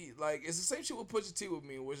consistently, like, it's the same shit with Pusha T with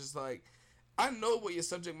me, which is like, I know what your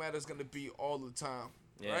subject matter is gonna be all the time.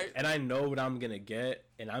 Yeah, right? And I know what I'm gonna get,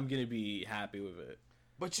 and I'm gonna be happy with it.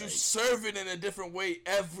 But you serve it in a different way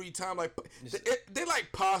every time. Like, they like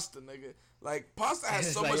pasta, nigga. Like, pasta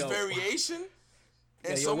has so much variation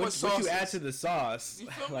and so much sauce. What you add to the sauce?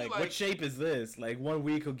 Like, what shape is this? Like, one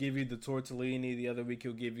week he'll give you the tortellini, the other week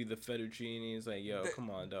he'll give you the fettuccine. It's like, yo,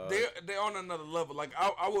 come on, dog. They're on another level. Like,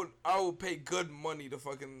 I would pay good money to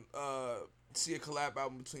fucking see a collab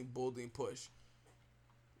album between Boldy and Push.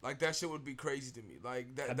 Like, that shit would be crazy to me.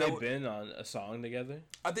 Like, that. Have they been on a song together?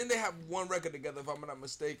 I think they have one record together, if I'm not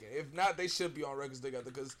mistaken. If not, they should be on records together,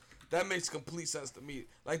 because that makes complete sense to me.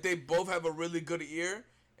 Like, they both have a really good ear,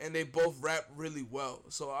 and they both rap really well.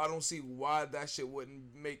 So I don't see why that shit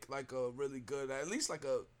wouldn't make like a really good, at least like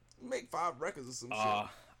make 5 records or some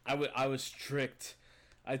shit. I was tricked.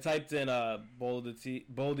 I typed in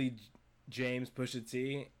Boldy James Pusha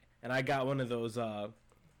T, and I got one of those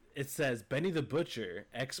It says Benny the Butcher,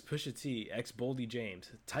 ex Pusha T, ex Boldy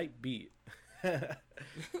James, type beat. That's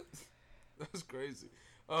crazy.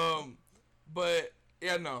 But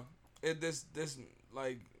yeah, no, this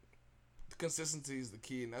like consistency is the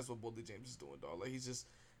key, and that's what Boldy James is doing, dog. Like he's just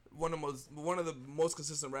one of the most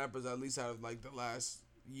consistent rappers, at least out of like the last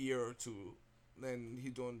year or two. And he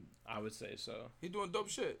doing. I would say so. He doing dope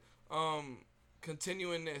shit.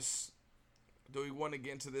 Continuing this, do we want to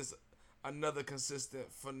get into this another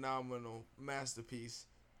consistent, phenomenal masterpiece,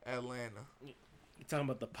 Atlanta? You talking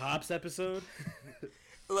about the Pops episode?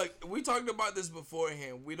 Like we talked about this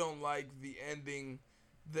beforehand. We don't like the ending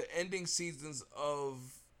seasons of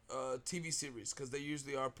TV series because they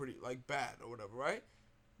usually are pretty like bad or whatever, right?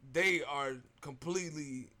 They are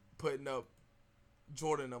completely putting up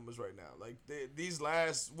Jordan numbers right now. Like these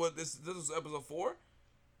last this was episode 4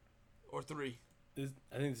 or 3.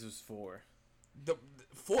 I think this was 4. The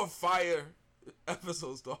 4 fire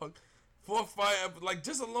episodes, dog. 4 fire like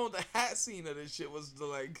just alone the hat scene of this shit was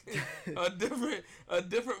like a different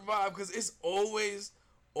vibe because it's always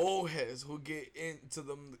old heads who get into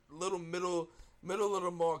the little middle of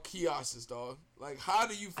the mall kiosks, dog. Like how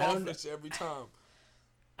do you fall for this shit every time?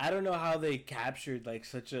 I don't know how they captured like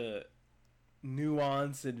such a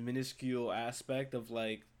nuanced and minuscule aspect of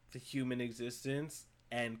like the human existence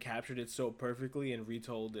and captured it so perfectly and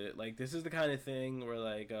retold it. Like this is the kind of thing where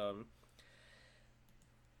like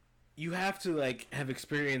you have to like have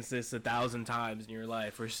experienced this 1,000 times in your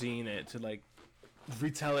life or seen it to like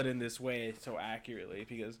retell it in this way so accurately,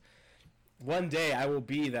 because one day I will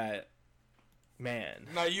be that man.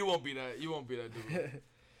 No, you won't be that. You won't be that dude.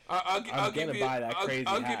 I'll give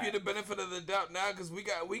you the benefit of the doubt now because we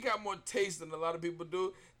got more taste than a lot of people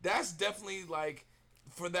do. That's definitely like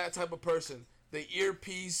for that type of person. The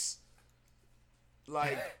earpiece,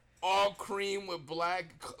 like all cream with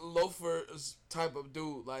black loafers type of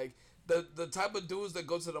dude. Like the type of dudes that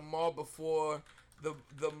go to the mall before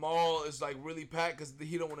the mall is like really packed because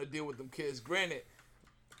he don't want to deal with them kids. Granted,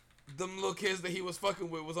 them little kids that he was fucking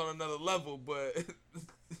with was on another level, but.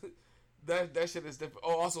 That shit is different.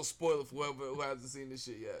 Oh, also spoiler for whoever who hasn't seen this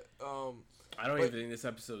shit yet. I don't even think this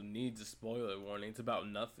episode needs a spoiler warning. It's about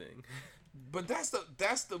nothing. But that's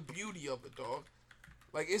the beauty of it, dog.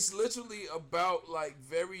 Like it's literally about like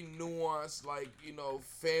very nuanced, like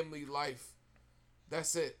family life.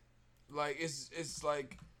 That's it. Like it's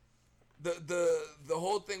like the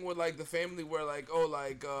whole thing with like the family where like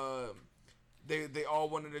they all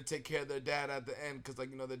wanted to take care of their dad at the end because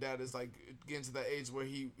like their dad is like getting to that age where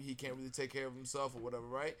he can't really take care of himself or whatever,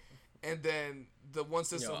 right? And then the one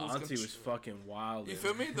sister who's auntie was fucking wild. You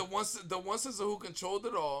feel me? The one sister who controlled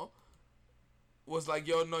it all was like,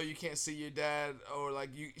 yo, no, you can't see your dad, or like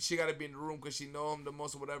she got to be in the room because she know him the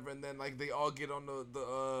most or whatever. And then like they all get on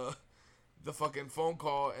the fucking phone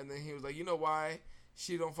call, and then he was like, you know why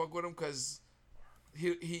she don't fuck with him? Because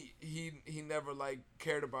he never like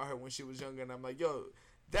cared about her when she was younger. And I'm like, yo,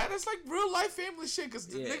 that is like real life family shit because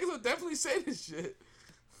the niggas will definitely say this shit.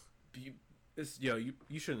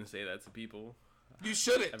 You shouldn't say that to people. You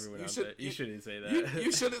shouldn't. You shouldn't say that.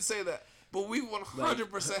 You shouldn't say that. But we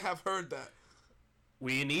 100% have heard that.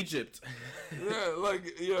 We in Egypt. Yeah, like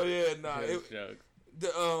nah.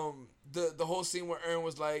 The whole scene where Aaron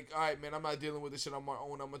was like, all right, man, I'm not dealing with this shit on my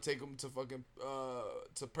own. I'm gonna take him to fucking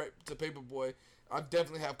to Paperboy. I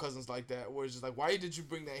definitely have cousins like that where it's just like, why did you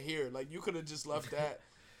bring that here? Like you could have just left that.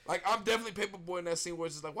 Like I'm definitely Paperboy in that scene where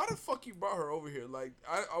it's just like, why the fuck you brought her over here? Like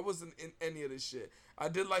I wasn't in any of this shit. I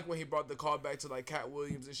did like when he brought the call back to like Cat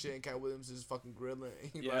Williams and shit, and Cat Williams is fucking grilling.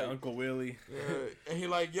 And he Uncle Willie. Yeah, and he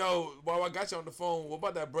like, yo, while I got you on the phone, what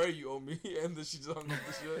about that bread you owe me? And then she just hung up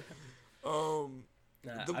the shit.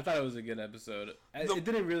 I thought it was a good episode. It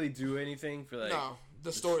didn't really do anything for like the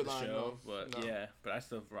storyline, no. But yeah, but I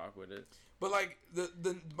still rock with it. But like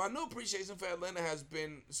my new appreciation for Atlanta has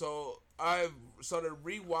been, so I've started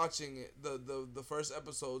rewatching it, the first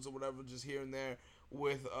episodes or whatever, just here and there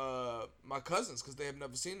with my cousins because they have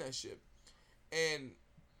never seen that shit. And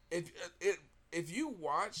if you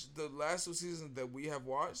watch the last 2 seasons that we have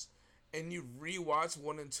watched and you rewatch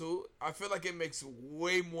 1 and 2, I feel like it makes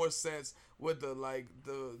way more sense with the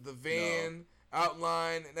van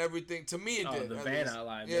outline and everything. To me, it did. The van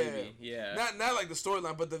outline, maybe. Yeah. Not like the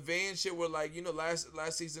storyline, but the van shit. Where like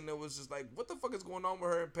last season it was just like, what the fuck is going on with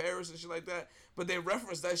her in Paris and shit like that. But they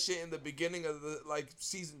referenced that shit in the beginning of the like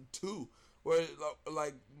season 2, where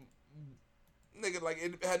like nigga, like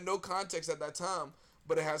it had no context at that time,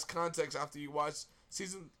 but it has context after you watch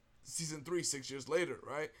season 3 6 years later,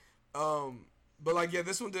 right? But like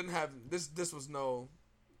this one didn't have this.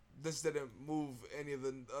 This didn't move any of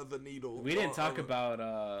the needle. We didn't talk about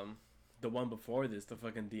the one before this, the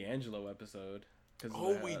fucking D'Angelo episode.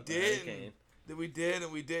 Oh, we did. We did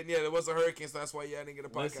and we didn't. Yeah, there was a hurricane, so that's why I didn't get a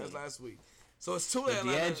podcast last week. So it's two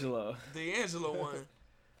Atlanta. D'Angelo one.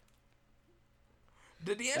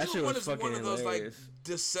 The D'Angelo one is one of those like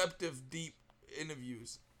deceptive, deep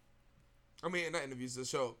interviews. I mean, not interviews, the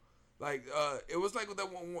show. Like, it was like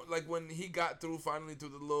that one, like when he got through finally through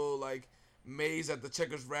the little like maze at the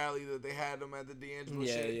Checkers rally that they had him at the D'Angelo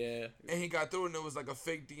shit. Yeah. And he got through and it was like a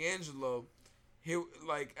fake D'Angelo. He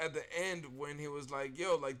like at the end when he was like,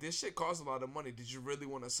 "Yo, like this shit costs a lot of money. Did you really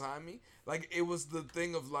want to sign me?" Like it was the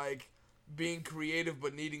thing of like being creative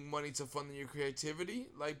but needing money to fund your creativity,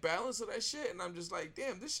 like balance of that shit. And I'm just like,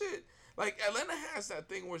 damn, this shit. Like Atlanta has that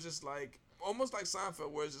thing where it's just like almost like Seinfeld,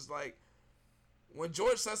 where it's just like when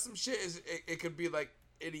George says some shit, it could be like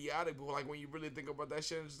idiotic, but like when you really think about that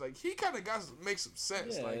shit, it's just like he kind of makes some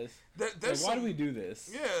sense. Yeah, like there's why do we do this?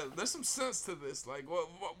 Yeah, there's some sense to this. Like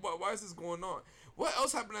why is this going on? What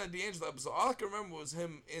else happened in the D'Angelo episode? All I can remember was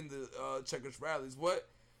him in the Checkers rallies. What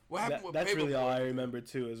happened with Paperboy? That's really all I remember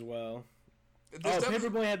too as well.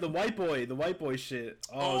 Paperboy had the white boy shit.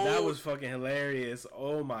 Oh, that was fucking hilarious.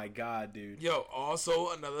 Oh my god, dude. Yo,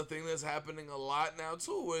 also another thing that's happening a lot now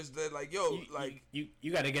too is that like, yo,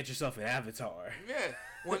 you got to get yourself an avatar. Yeah.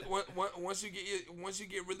 Once you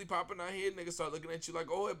get really popping out here, niggas start looking at you like,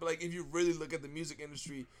 oh, but like if you really look at the music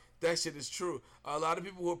industry, that shit is true. A lot of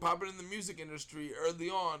people who are popping in the music industry early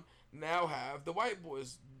on now have the white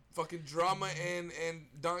boys. Fucking Drama and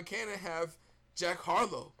Don Cannon have Jack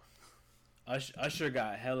Harlow. Usher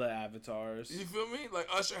got hella avatars. You feel me? Like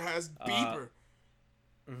Usher has Bieber.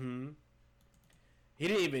 He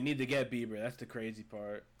didn't even need to get Bieber. That's the crazy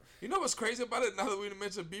part. You know what's crazy about it? Now that we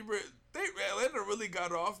mentioned Bieber, Atlanta really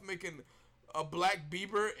got off making a black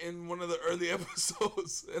Bieber in one of the early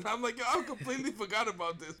episodes, and I'm like, yo, I completely forgot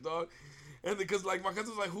about this, dog. And because like my cousin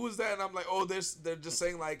was like, who is that? And I'm like, oh, they're just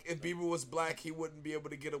saying like if Bieber was black, he wouldn't be able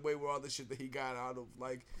to get away with all the shit that he got out of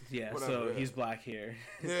like. Yeah, whatever. So he's black here.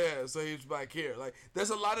 Yeah, so he's black here. Like there's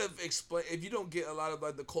a lot of if you don't get a lot of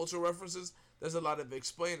like the cultural references, there's a lot of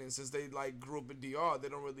explaining since they like grew up in DR, they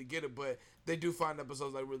don't really get it, but they do find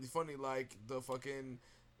episodes like really funny, like the fucking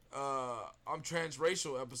I'm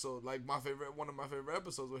transracial episode, like one of my favorite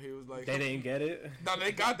episodes where he was like, they didn't get it. No,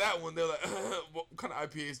 they got that one. They're like, what kind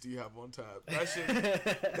of IPAs do you have on tap?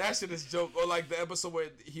 That shit is joke. Or like the episode where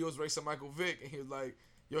he was racing Michael Vick and he was like,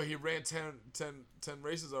 yo, he ran 10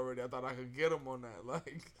 races already. I thought I could get him on that.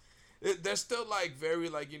 Like, they're still like very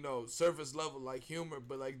like, you know, surface level like humor,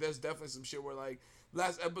 but like there's definitely some shit where like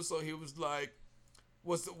last episode he was like,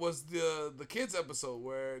 was the kids episode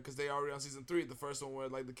where, because they already on season 3, the first one where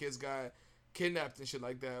like the kids got kidnapped and shit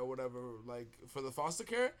like that or whatever, like for the foster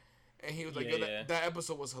care, and he was like, that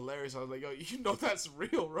episode was hilarious. I was like, yo, you know that's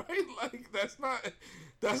real, right? Like that's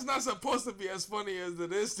not supposed to be as funny as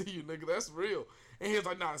it is to you, nigga. That's real. And he was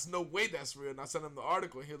like, nah, there's no way that's real. And I sent him the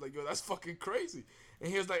article and he was like, yo, that's fucking crazy.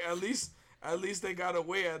 And he was like, at least they got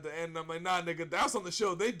away at the end. And I'm like, nah, nigga, that's on the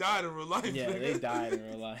show. They died in real life. Yeah, nigga. They died in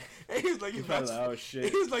real life. And he's like, oh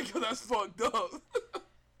shit. He's like, yo, that's fucked up.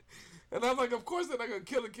 And I'm like, of course they're not gonna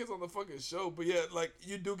kill the kids on the fucking show. But yeah, like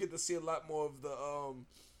you do get to see a lot more of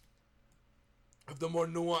the more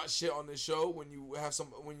nuanced shit on this show when you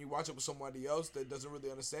watch it with somebody else that doesn't really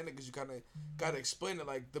understand it, because you kind of gotta explain it.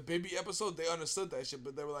 Like the baby episode, they understood that shit,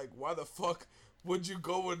 but they were like, why the fuck would you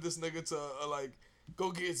go with this nigga to like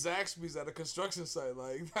go get Zaxby's at a construction site?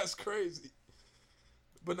 Like, that's crazy.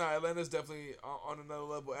 But nah, Atlanta's definitely on another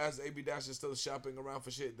level, as AB Dash is still shopping around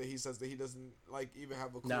for shit that he says that he doesn't like even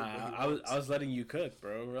have a clue. Nah, I was letting you cook,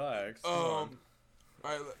 bro. Relax. All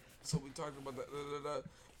right, so we talked about that.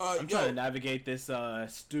 I'm trying to navigate this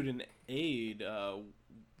student aid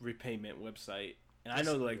repayment website, and I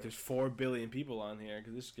know like there's 4 billion people on here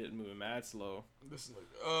because this is getting moving mad slow. Listen,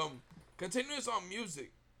 continuous on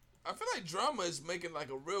music. I feel like Drama is making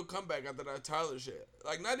like a real comeback after that Tyler shit.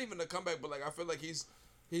 Like not even a comeback, but like I feel like he's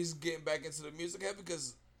getting back into the music head,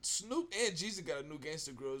 because Snoop and Jeezy got a new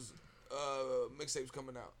Gangsta Grills mixtapes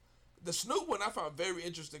coming out. The Snoop one I found very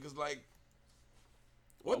interesting because like,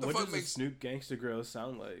 what does the Snoop Gangsta Grills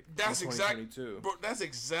sound like? That's exactly, bro. That's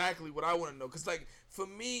exactly what I want to know. Cause like for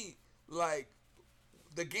me, like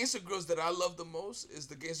the Gangsta Grills that I love the most is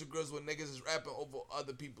the Gangsta Grills when niggas is rapping over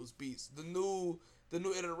other people's beats. The new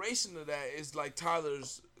iteration of that is like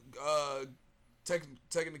Tyler's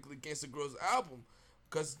technically Gangsta Grills album,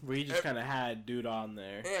 cause where he just kind of had dude on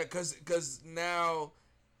there. Yeah, cause now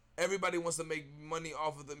everybody wants to make money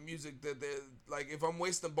off of the music that they're like. If I'm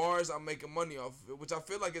wasting bars, I'm making money off of it, which I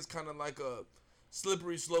feel like is kind of like a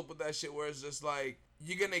slippery slope with that shit, where it's just like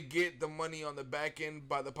you're gonna get the money on the back end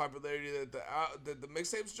by the popularity that the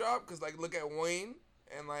mixtapes drop. Cause like look at Wayne,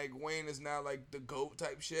 and like Wayne is now like the GOAT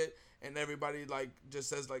type shit, and everybody like just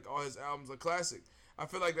says like all his albums are classic. I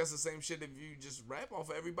feel like that's the same shit if you just rap off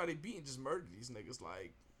of everybody beat and just murder these niggas.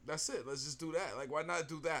 Like that's it. Let's just do that. Like why not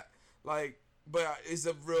do that? Like, but it's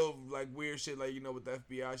a real like weird shit like with the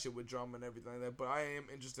FBI shit with drama and everything like that. But I am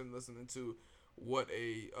interested in listening to what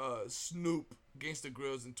a Snoop Gangsta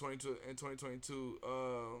Grills in 2022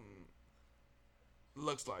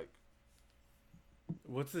 looks like.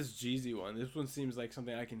 What's this Jeezy one? This one seems like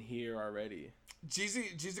something I can hear already.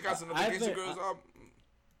 Jeezy got some other Gangsta Grills album.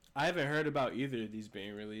 I haven't heard about either of these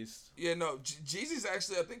being released. Yeah, no, Jeezy's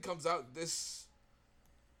actually I think comes out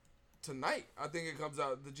tonight. I think it comes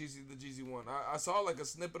out the Jeezy one. I saw like a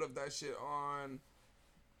snippet of that shit on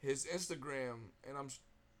his Instagram, and I'm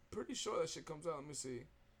pretty sure that shit comes out. Let me see.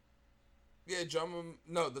 Yeah,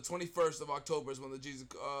 the 21st of October is when the Jeezy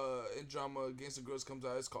and Drama Gangsta Grills comes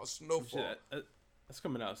out. It's called Snowfall. Shit, that's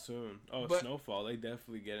coming out soon. Oh, Snowfall. They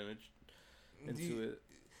definitely getting into it.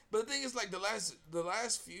 But the thing is, like the last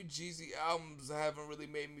few Jeezy albums haven't really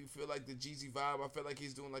made me feel like the Jeezy vibe. I feel like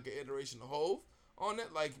he's doing like an iteration of Hove on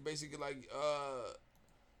it, like basically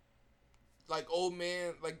like old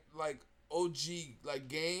man, like OG, like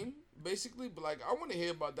Game, basically. But like I want to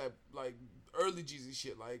hear about that like early Jeezy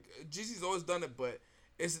shit. Like Jeezy's always done it, but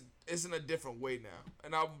it's in a different way now.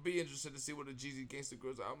 And I'll be interested to see what the Jeezy Gangsta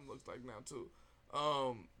Grills album looks like now too.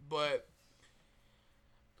 But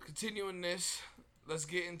continuing this. Let's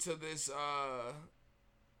get into this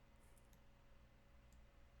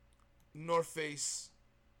North Face.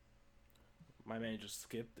 My man just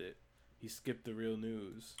skipped it. He skipped the real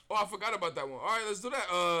news. Oh, I forgot about that one. All right, let's do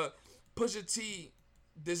that. Pusha T,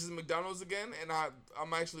 this is McDonald's again, and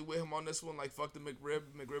I'm actually with him on this one. Like, fuck the McRib.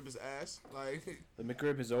 McRib is ass. Like the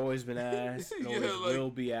McRib has always been ass. It always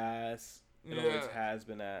will be ass. It always has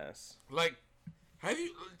been ass. Like, have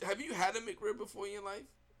you had a McRib before in your life?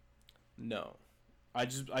 No. I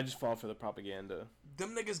just fall for the propaganda.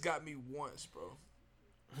 Them niggas got me once, bro.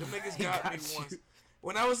 Them niggas got me once.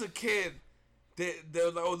 When I was a kid, they're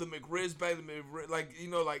like, oh, the McRibs back, the McRib, like,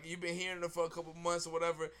 like you've been hearing it for a couple months or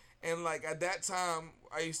whatever. And like at that time,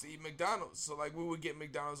 I used to eat McDonald's. So like we would get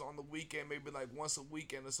McDonald's on the weekend, maybe like once a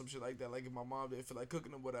weekend or some shit like that. Like if my mom didn't feel like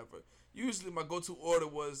cooking or whatever. Usually my go-to order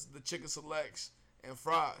was the chicken selects and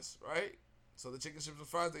fries, right? So the chicken strips and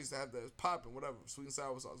fries, they used to have that popping, whatever, sweet and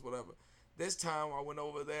sour sauce, whatever. This time I went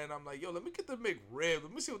over there and I'm like, yo, let me get the McRib.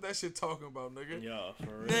 Let me see what that shit talking about, nigga. Yeah,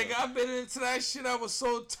 for real. Nigga, I've been into that shit. I was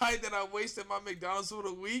so tight that I wasted my McDonald's for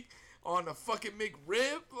the week on the fucking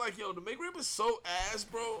McRib. Like, yo, the McRib is so ass,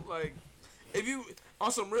 bro. Like, if you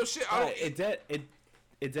on some real shit, it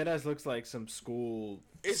dead ass looks like some school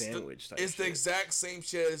sandwich type It's shit. the exact same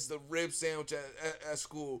shit as the rib sandwich at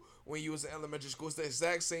school when you was in elementary school. It's the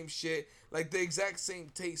exact same shit, like the exact same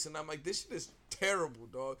taste. And I'm like, this shit is terrible,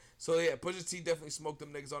 dog. So yeah, Pusha T definitely smoked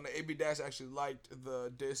them niggas on the AB Dash. Actually liked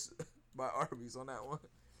the diss by Arby's on that one.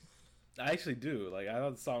 I actually do. Like, I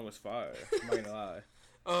thought the song was fire. I'm not gonna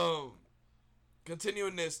lie.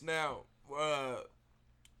 Continuing this now,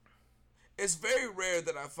 it's very rare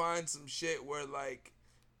that I find some shit where like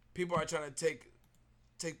people are trying to take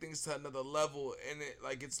things to another level, and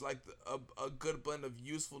it's like a good blend of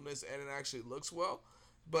usefulness and it actually looks well.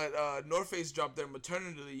 But North Face dropped their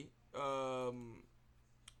maternity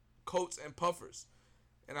coats and puffers,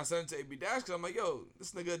 and I sent it to AB Dash because I'm like, yo,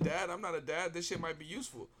 this nigga a dad. I'm not a dad. This shit might be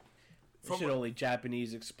useful. This shit only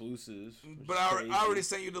Japanese exclusives. But I already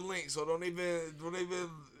sent you the link, so don't even.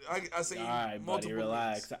 I sent you multiple buddy,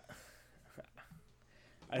 relax.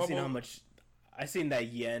 I seen how much. I seen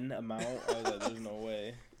that yen amount. I was like, there's no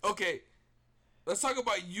way. Okay, let's talk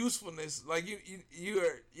about usefulness. Like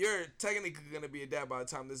you're technically gonna be a dad by the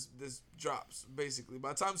time this drops. Basically,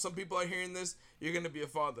 by the time some people are hearing this, you're gonna be a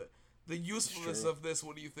father. The usefulness of this,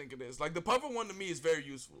 what do you think it is? Like the puffer one to me is very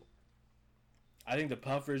useful. I think the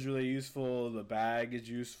puffer is really useful. The bag is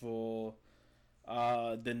useful.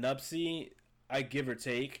 The nupsy, I give or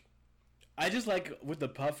take. I just like with the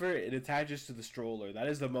puffer, it attaches to the stroller. That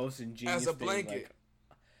is the most ingenious as a thing. blanket. Like,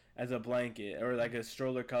 as a blanket or like a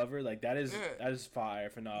stroller cover, like that is fire,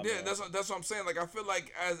 phenomenal. Yeah, that's what I'm saying. Like I feel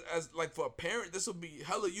like as like for a parent, this will be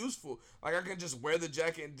hella useful. Like I can just wear the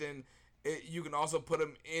jacket and then you can also put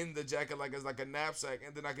them in the jacket like as like a knapsack,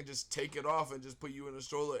 and then I can just take it off and just put you in a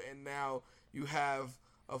stroller, and now you have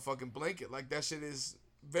a fucking blanket. Like that shit is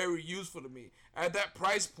very useful to me. At that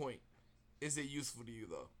price point, is it useful to you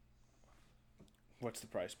though? What's the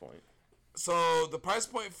price point? So the price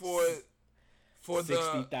point for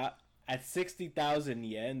 60,000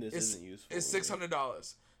 yen, this isn't useful. It's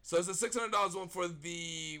 $600. So it's a $600 one for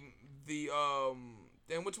the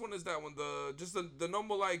and which one is that one? The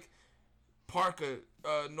normal like parka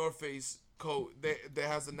North Face coat that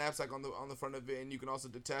has a knapsack on the front of it, and you can also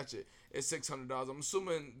detach it. It's $600. I'm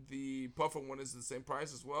assuming the puffer one is the same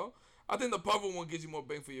price as well. I think the puffer one gives you more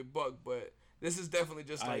bang for your buck, but this is definitely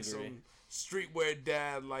just like some streetwear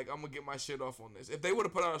dad. Like, I'm gonna get my shit off on this. If they would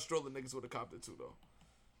have put out a stroller, niggas would have copped it too, though.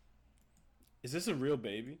 Is this a real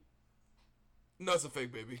baby? No, it's a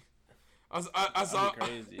fake baby. I saw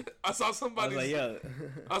crazy. I saw somebody. I was like, yo.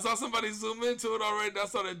 I saw somebody zoom into it already. And I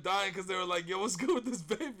started dying because they were like, "Yo, what's good with this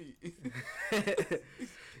baby?"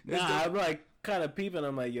 Nah, I'm like kind of peeping.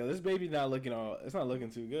 I'm like, yo, this baby's not looking it's not looking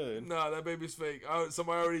too good. Nah, that baby's fake.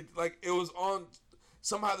 Somebody already like it was on.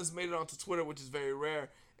 Somehow this made it onto Twitter, which is very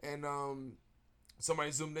rare, and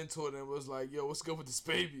somebody zoomed into it and was like, "Yo, what's good with this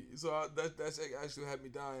baby?" So that actually had me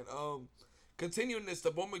dying. Continuing this,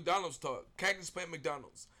 the Bo McDonald's talk, Cactus Plant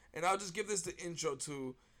McDonald's. And I'll just give this the intro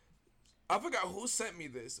to. I forgot who sent me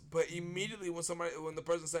this, but immediately when the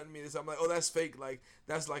person sent me this, I'm like, oh, that's fake. Like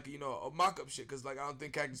that's like a mock-up shit, because like I don't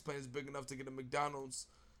think Cactus Plant is big enough to get a McDonald's,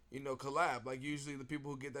 collab. Like usually the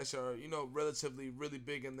people who get that shit are relatively really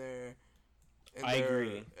big in their. I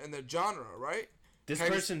agree. In their genre, right? This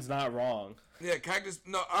person's not wrong. Yeah, Cactus.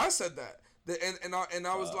 No, I said that.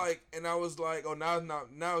 I was like, oh,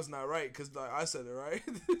 now it's not right, because like I said it right.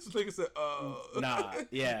 This nigga said, Nah,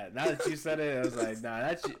 yeah. Now that you said it, I was like,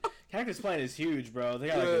 nah, Cactus Plant is huge, bro. They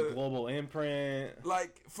got like a global imprint.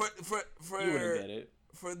 Like for you wouldn't get it.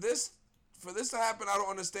 For this to happen, I don't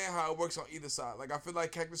understand how it works on either side. Like I feel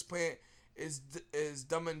like Cactus Plant is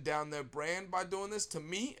dumbing down their brand by doing this, to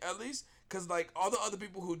me at least, because like all the other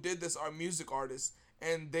people who did this are music artists,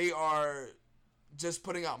 and they are just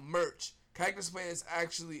putting out merch. Cactus Plant is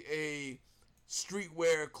actually a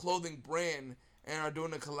streetwear clothing brand and are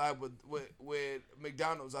doing a collab with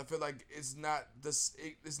McDonald's. I feel like it's not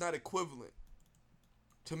equivalent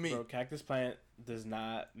to me. Bro, Cactus Plant does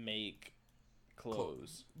not make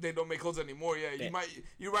clothes. They don't make clothes anymore. Yeah,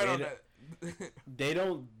 you're right on that. They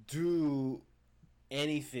don't do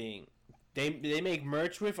anything. They make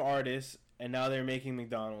merch with artists, and now they're making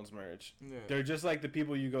McDonald's merch. Yeah. They're just like the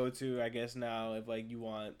people you go to, I guess, now if like you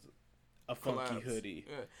want a funky hoodie.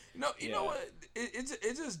 Yeah. You know what? It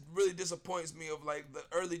just really disappoints me of like the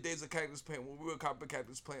early days of Cactus Plant when we were copping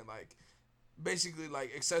Cactus Plant, like basically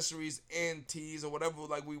like accessories and tees or whatever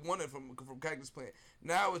like we wanted from Cactus Plant.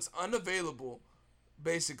 Now it's unavailable,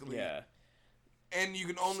 basically. Yeah. And you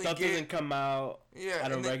can only stuff doesn't come out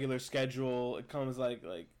on a regular schedule. It comes like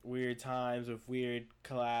weird times with weird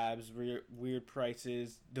collabs, weird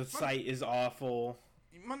prices. The site is awful.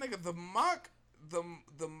 My nigga, the mock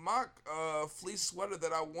fleece sweater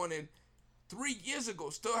that I wanted 3 years ago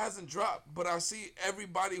still hasn't dropped, but I see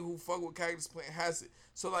everybody who fuck with Cactus Plant has it.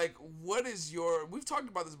 So like, what is we've talked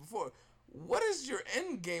about this before. What is your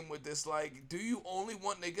end game with this? Like, do you only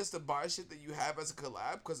want niggas to buy shit that you have as a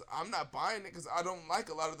collab? Because I'm not buying it because I don't like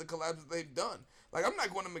a lot of the collabs that they've done. Like, I'm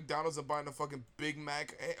not going to McDonald's and buying a fucking Big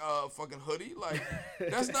Mac fucking hoodie. Like,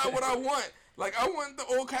 that's not what I want. Like, I want the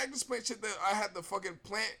old Cactus Plant shit that I had the fucking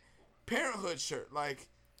Plant Parenthood shirt. Like,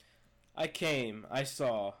 I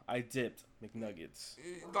saw, I dipped McNuggets.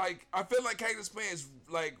 Like, I feel like Cactus Plant is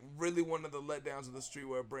like really one of the letdowns of the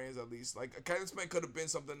streetwear brands, at least. Like, Cactus Plant could have been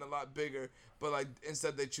something a lot bigger, but like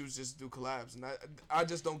instead they choose just to do collabs, and I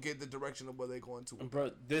just don't get the direction of where they're going to.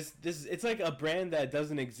 Bro, this it's like a brand that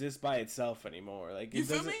doesn't exist by itself anymore. Like, you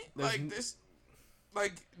feel me? Like this.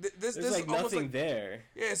 There's like nothing there.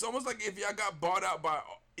 Yeah, it's almost like if y'all got bought out by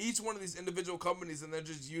each one of these individual companies, and they're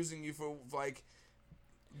just using you for like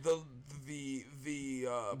the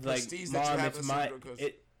prestige like, that you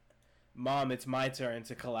have. Mom, it's my turn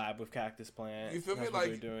to collab with Cactus Plant. You feel me? That's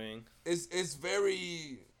like what they're doing. It's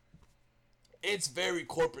very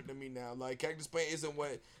corporate to me now. Like, Cactus Plant isn't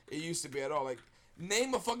what it used to be at all. Like,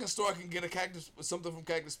 name a fucking store I can get something from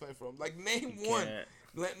Cactus Plant from. Like, name one.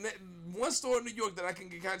 One store in New York that I can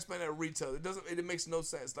get Cactus Plant at retail. It makes no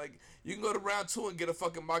sense. Like, you can go to Round 2 and get a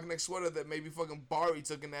fucking mock neck sweater that maybe fucking Bari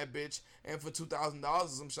took in that bitch and for $2,000 or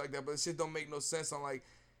some shit like that. But the shit don't make no sense. I'm like,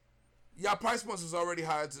 y'all price points was already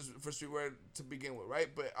high for streetwear to begin with, right?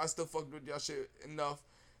 But I still fucked with y'all shit enough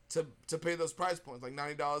to pay those price points, like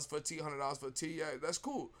 $90 for a tee, $100 for a tee. Yeah, that's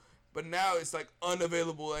cool. But now it's like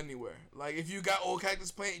unavailable anywhere. Like, if you got old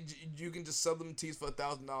Cactus Plant, you can just sell them tees for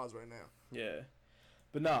 $1,000 right now. Yeah.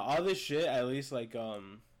 But no, all this shit, at least, like,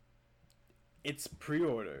 It's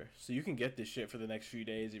pre-order, so you can get this shit for the next few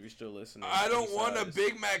days if you're still listening. I don't want a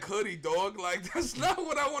Big Mac hoodie, dog. Like, that's not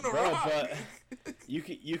what I want to rock. But you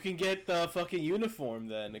can get the fucking uniform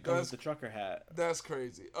then. It comes with the trucker hat. That's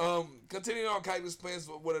crazy. Continuing on Cactus Plans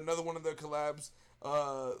with another one of their collabs.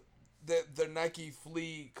 Their Nike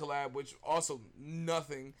Flea collab, which also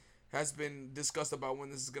nothing has been discussed about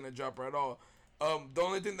when this is gonna drop or at all. The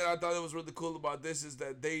only thing that I thought that was really cool about this is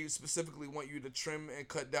that they specifically want you to trim and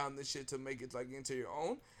cut down this shit to make it like into your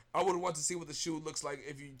own. I would want to see what the shoe looks like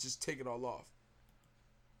if you just take it all off.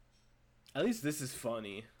 At least this is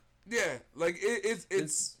funny. Yeah, like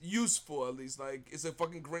it's useful at least. Like, it's a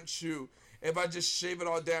fucking Grinch shoe. If I just shave it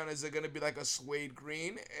all down, is it gonna be like a suede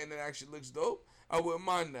green and it actually looks dope? I wouldn't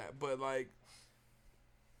mind that, but like,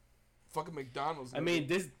 fucking McDonald's. I mean,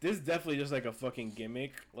 this definitely just like a fucking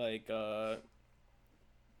gimmick. Like,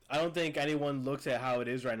 I don't think anyone looks at how it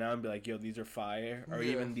is right now and be like, yo, these are fire. Or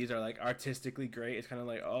even these are, like, artistically great. It's kind of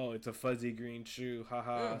like, oh, it's a fuzzy green shoe.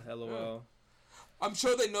 Haha, LOL. Yeah. I'm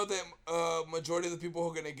sure they know that majority of the people who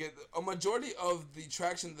are going to get... A majority of the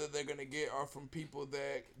traction that they're going to get are from people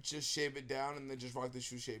that just shave it down and then just rock the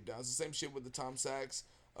shoe shape down. It's the same shit with the Tom Sachs.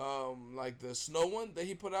 Like, the Snow one that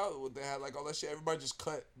he put out. They had, like, all that shit. Everybody just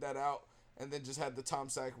cut that out and then just had the Tom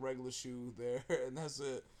Sachs regular shoe there. And that's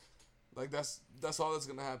it. Like, that's all that's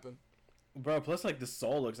gonna happen. Bro, plus, like, the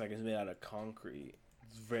sole looks like it's made out of concrete.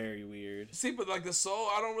 It's very weird. See, but, like, the sole,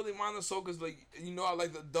 I don't really mind the sole because, like, you know, I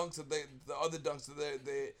like the dunks that the other dunks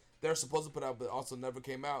that they're supposed to put out but also never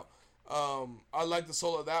came out. I like the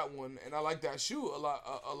sole of that one, and I like that shoe a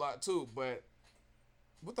lot too, but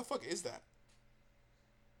what the fuck is that?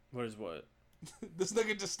 What is what? This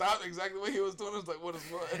nigga just stopped exactly what he was doing. I was like, what is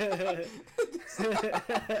what?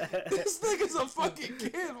 This nigga's a fucking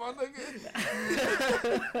kid, my nigga.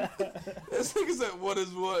 This nigga said, what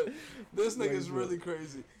is what? This nigga's really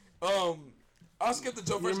crazy. I'll skip the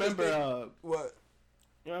Joe Fresh. Remember, what?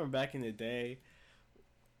 You remember back in the day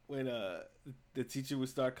when the teacher would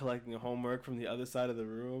start collecting homework from the other side of the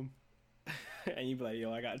room? And you'd be like,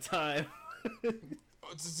 yo, I got time.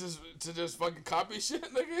 To just fucking copy shit,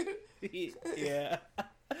 nigga. Yeah.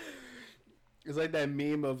 It's like that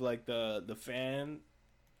meme of like the fan.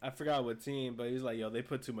 I forgot what team, but he's like, yo,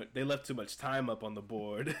 they left too much time up on the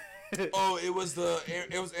board. Oh, it was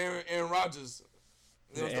Aaron Rodgers.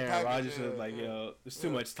 Aaron Rodgers was like, yo, there's too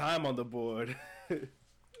much time on the board. All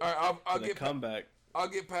right, I'll get comeback. I'll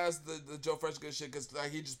get past the Joe Fresh good shit because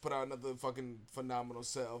like he just put out another fucking phenomenal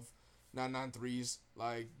set of 993s.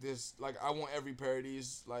 Like this, like I want every pair of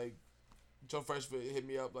these. Like Joe Fresh hit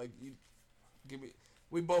me up. Like you give me.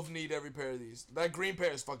 We both need every pair of these. That green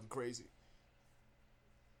pair is fucking crazy.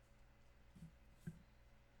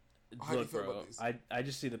 How Look, do you feel bro, about these? I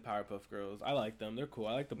just see the Powerpuff Girls. I like them. They're cool.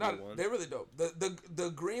 I like the blue ones. They're really dope.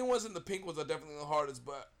 The green ones and the pink ones are definitely the hardest,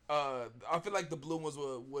 but I feel like the blue ones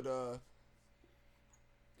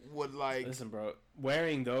would like. Listen, bro,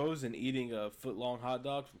 wearing those and eating a foot-long hot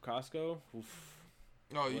dog from Costco. Oof.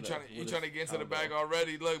 Oh, you trying to get into the bag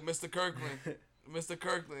already? Look, Mr. Kirkland, Mr.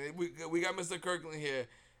 Kirkland, we got Mr. Kirkland here.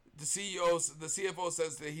 The CFO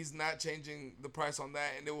says that he's not changing the price on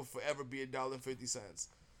that, and it will forever be $1.50.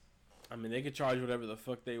 I mean, they could charge whatever the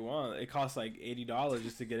fuck they want. It costs like $80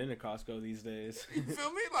 just to get into Costco these days. You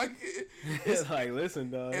feel me? Like, it's like,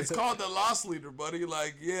 listen, dog. It's called the loss leader, buddy.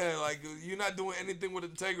 Like, yeah, like you're not doing anything with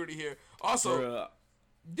integrity here. Also,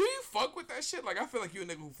 do you fuck with that shit? Like, I feel like you a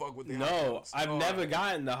nigga who fuck with the hot dogs. I've never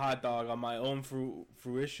gotten the hot dog on my own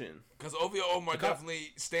fruition. Because Ovia Omar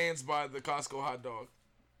definitely stands by the Costco hot dog.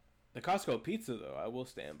 The Costco pizza, though, I will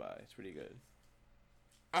stand by. It's pretty good.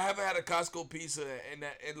 I haven't had a Costco pizza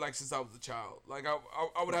in like since I was a child. Like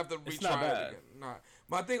I would have to retry it again. Nah,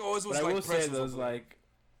 my thing always was but like I will pretzels. say those like,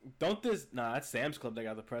 that's Sam's Club. They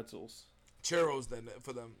got the pretzels. Churros then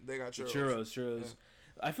for them. They got churros. Churros. Yeah.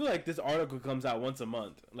 I feel like this article comes out once a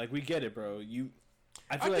month. Like we get it, bro.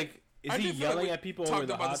 I feel like is he yelling at people over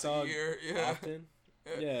the hot dog often?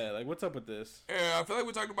 Yeah, like what's up with this? Yeah, I feel like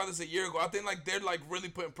we talked about this a year ago. I think like they're like really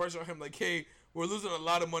putting pressure on him. Like, hey, we're losing a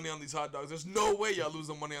lot of money on these hot dogs. There's no way y'all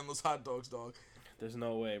losing money on those hot dogs, dog. There's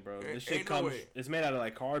no way, bro. This shit comes. No, it's made out of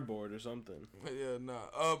like cardboard or something. Yeah,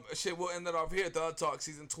 nah. Shit. We'll end it off here. Thought Talk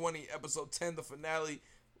season 20, episode 10, the finale.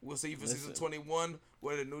 We'll see you for season 21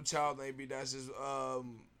 where the new child maybe that's his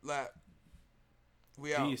lap.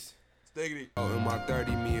 We out. Peace. Stiggity. Oh, in my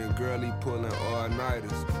 30, me and girlie pulling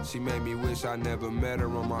all-nighters. She made me wish I never met her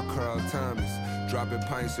on my Carl Thomas. Dropping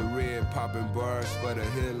pints of red, popping bars for the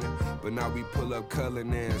healing. But now we pull up color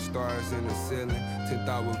and stars in the ceiling. 10th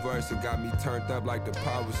hour verse, it got me turned up like the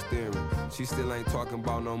power steering. She still ain't talking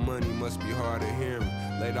about no money, must be hard to hear me.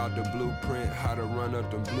 Laid out the blueprint, how to run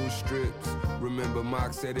up them blue strips. Remember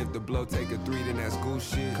Mock said if the blow take a 3, then that's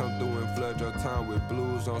goose shit. Come through and flood your town with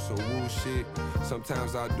blues on some woo shit.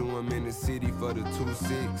 Sometimes I do them in the city for the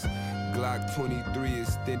 2-6. Glock 23,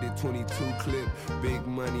 extended 22 clip. Big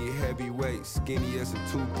money, heavyweight, skinny as a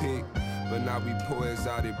toothpick. But now we pour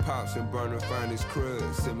exotic pops and burn the finest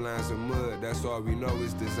crud. Sim lines of mud, that's all we know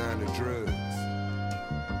is designer drugs.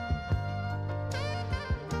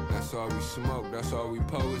 That's all we smoke, that's all we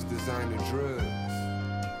pour is designer drugs.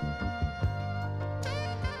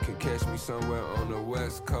 Can catch me somewhere on the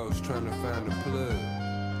west coast trying to find a plug.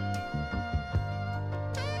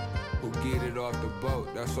 Who get it off the boat,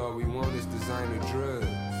 that's all we want is designer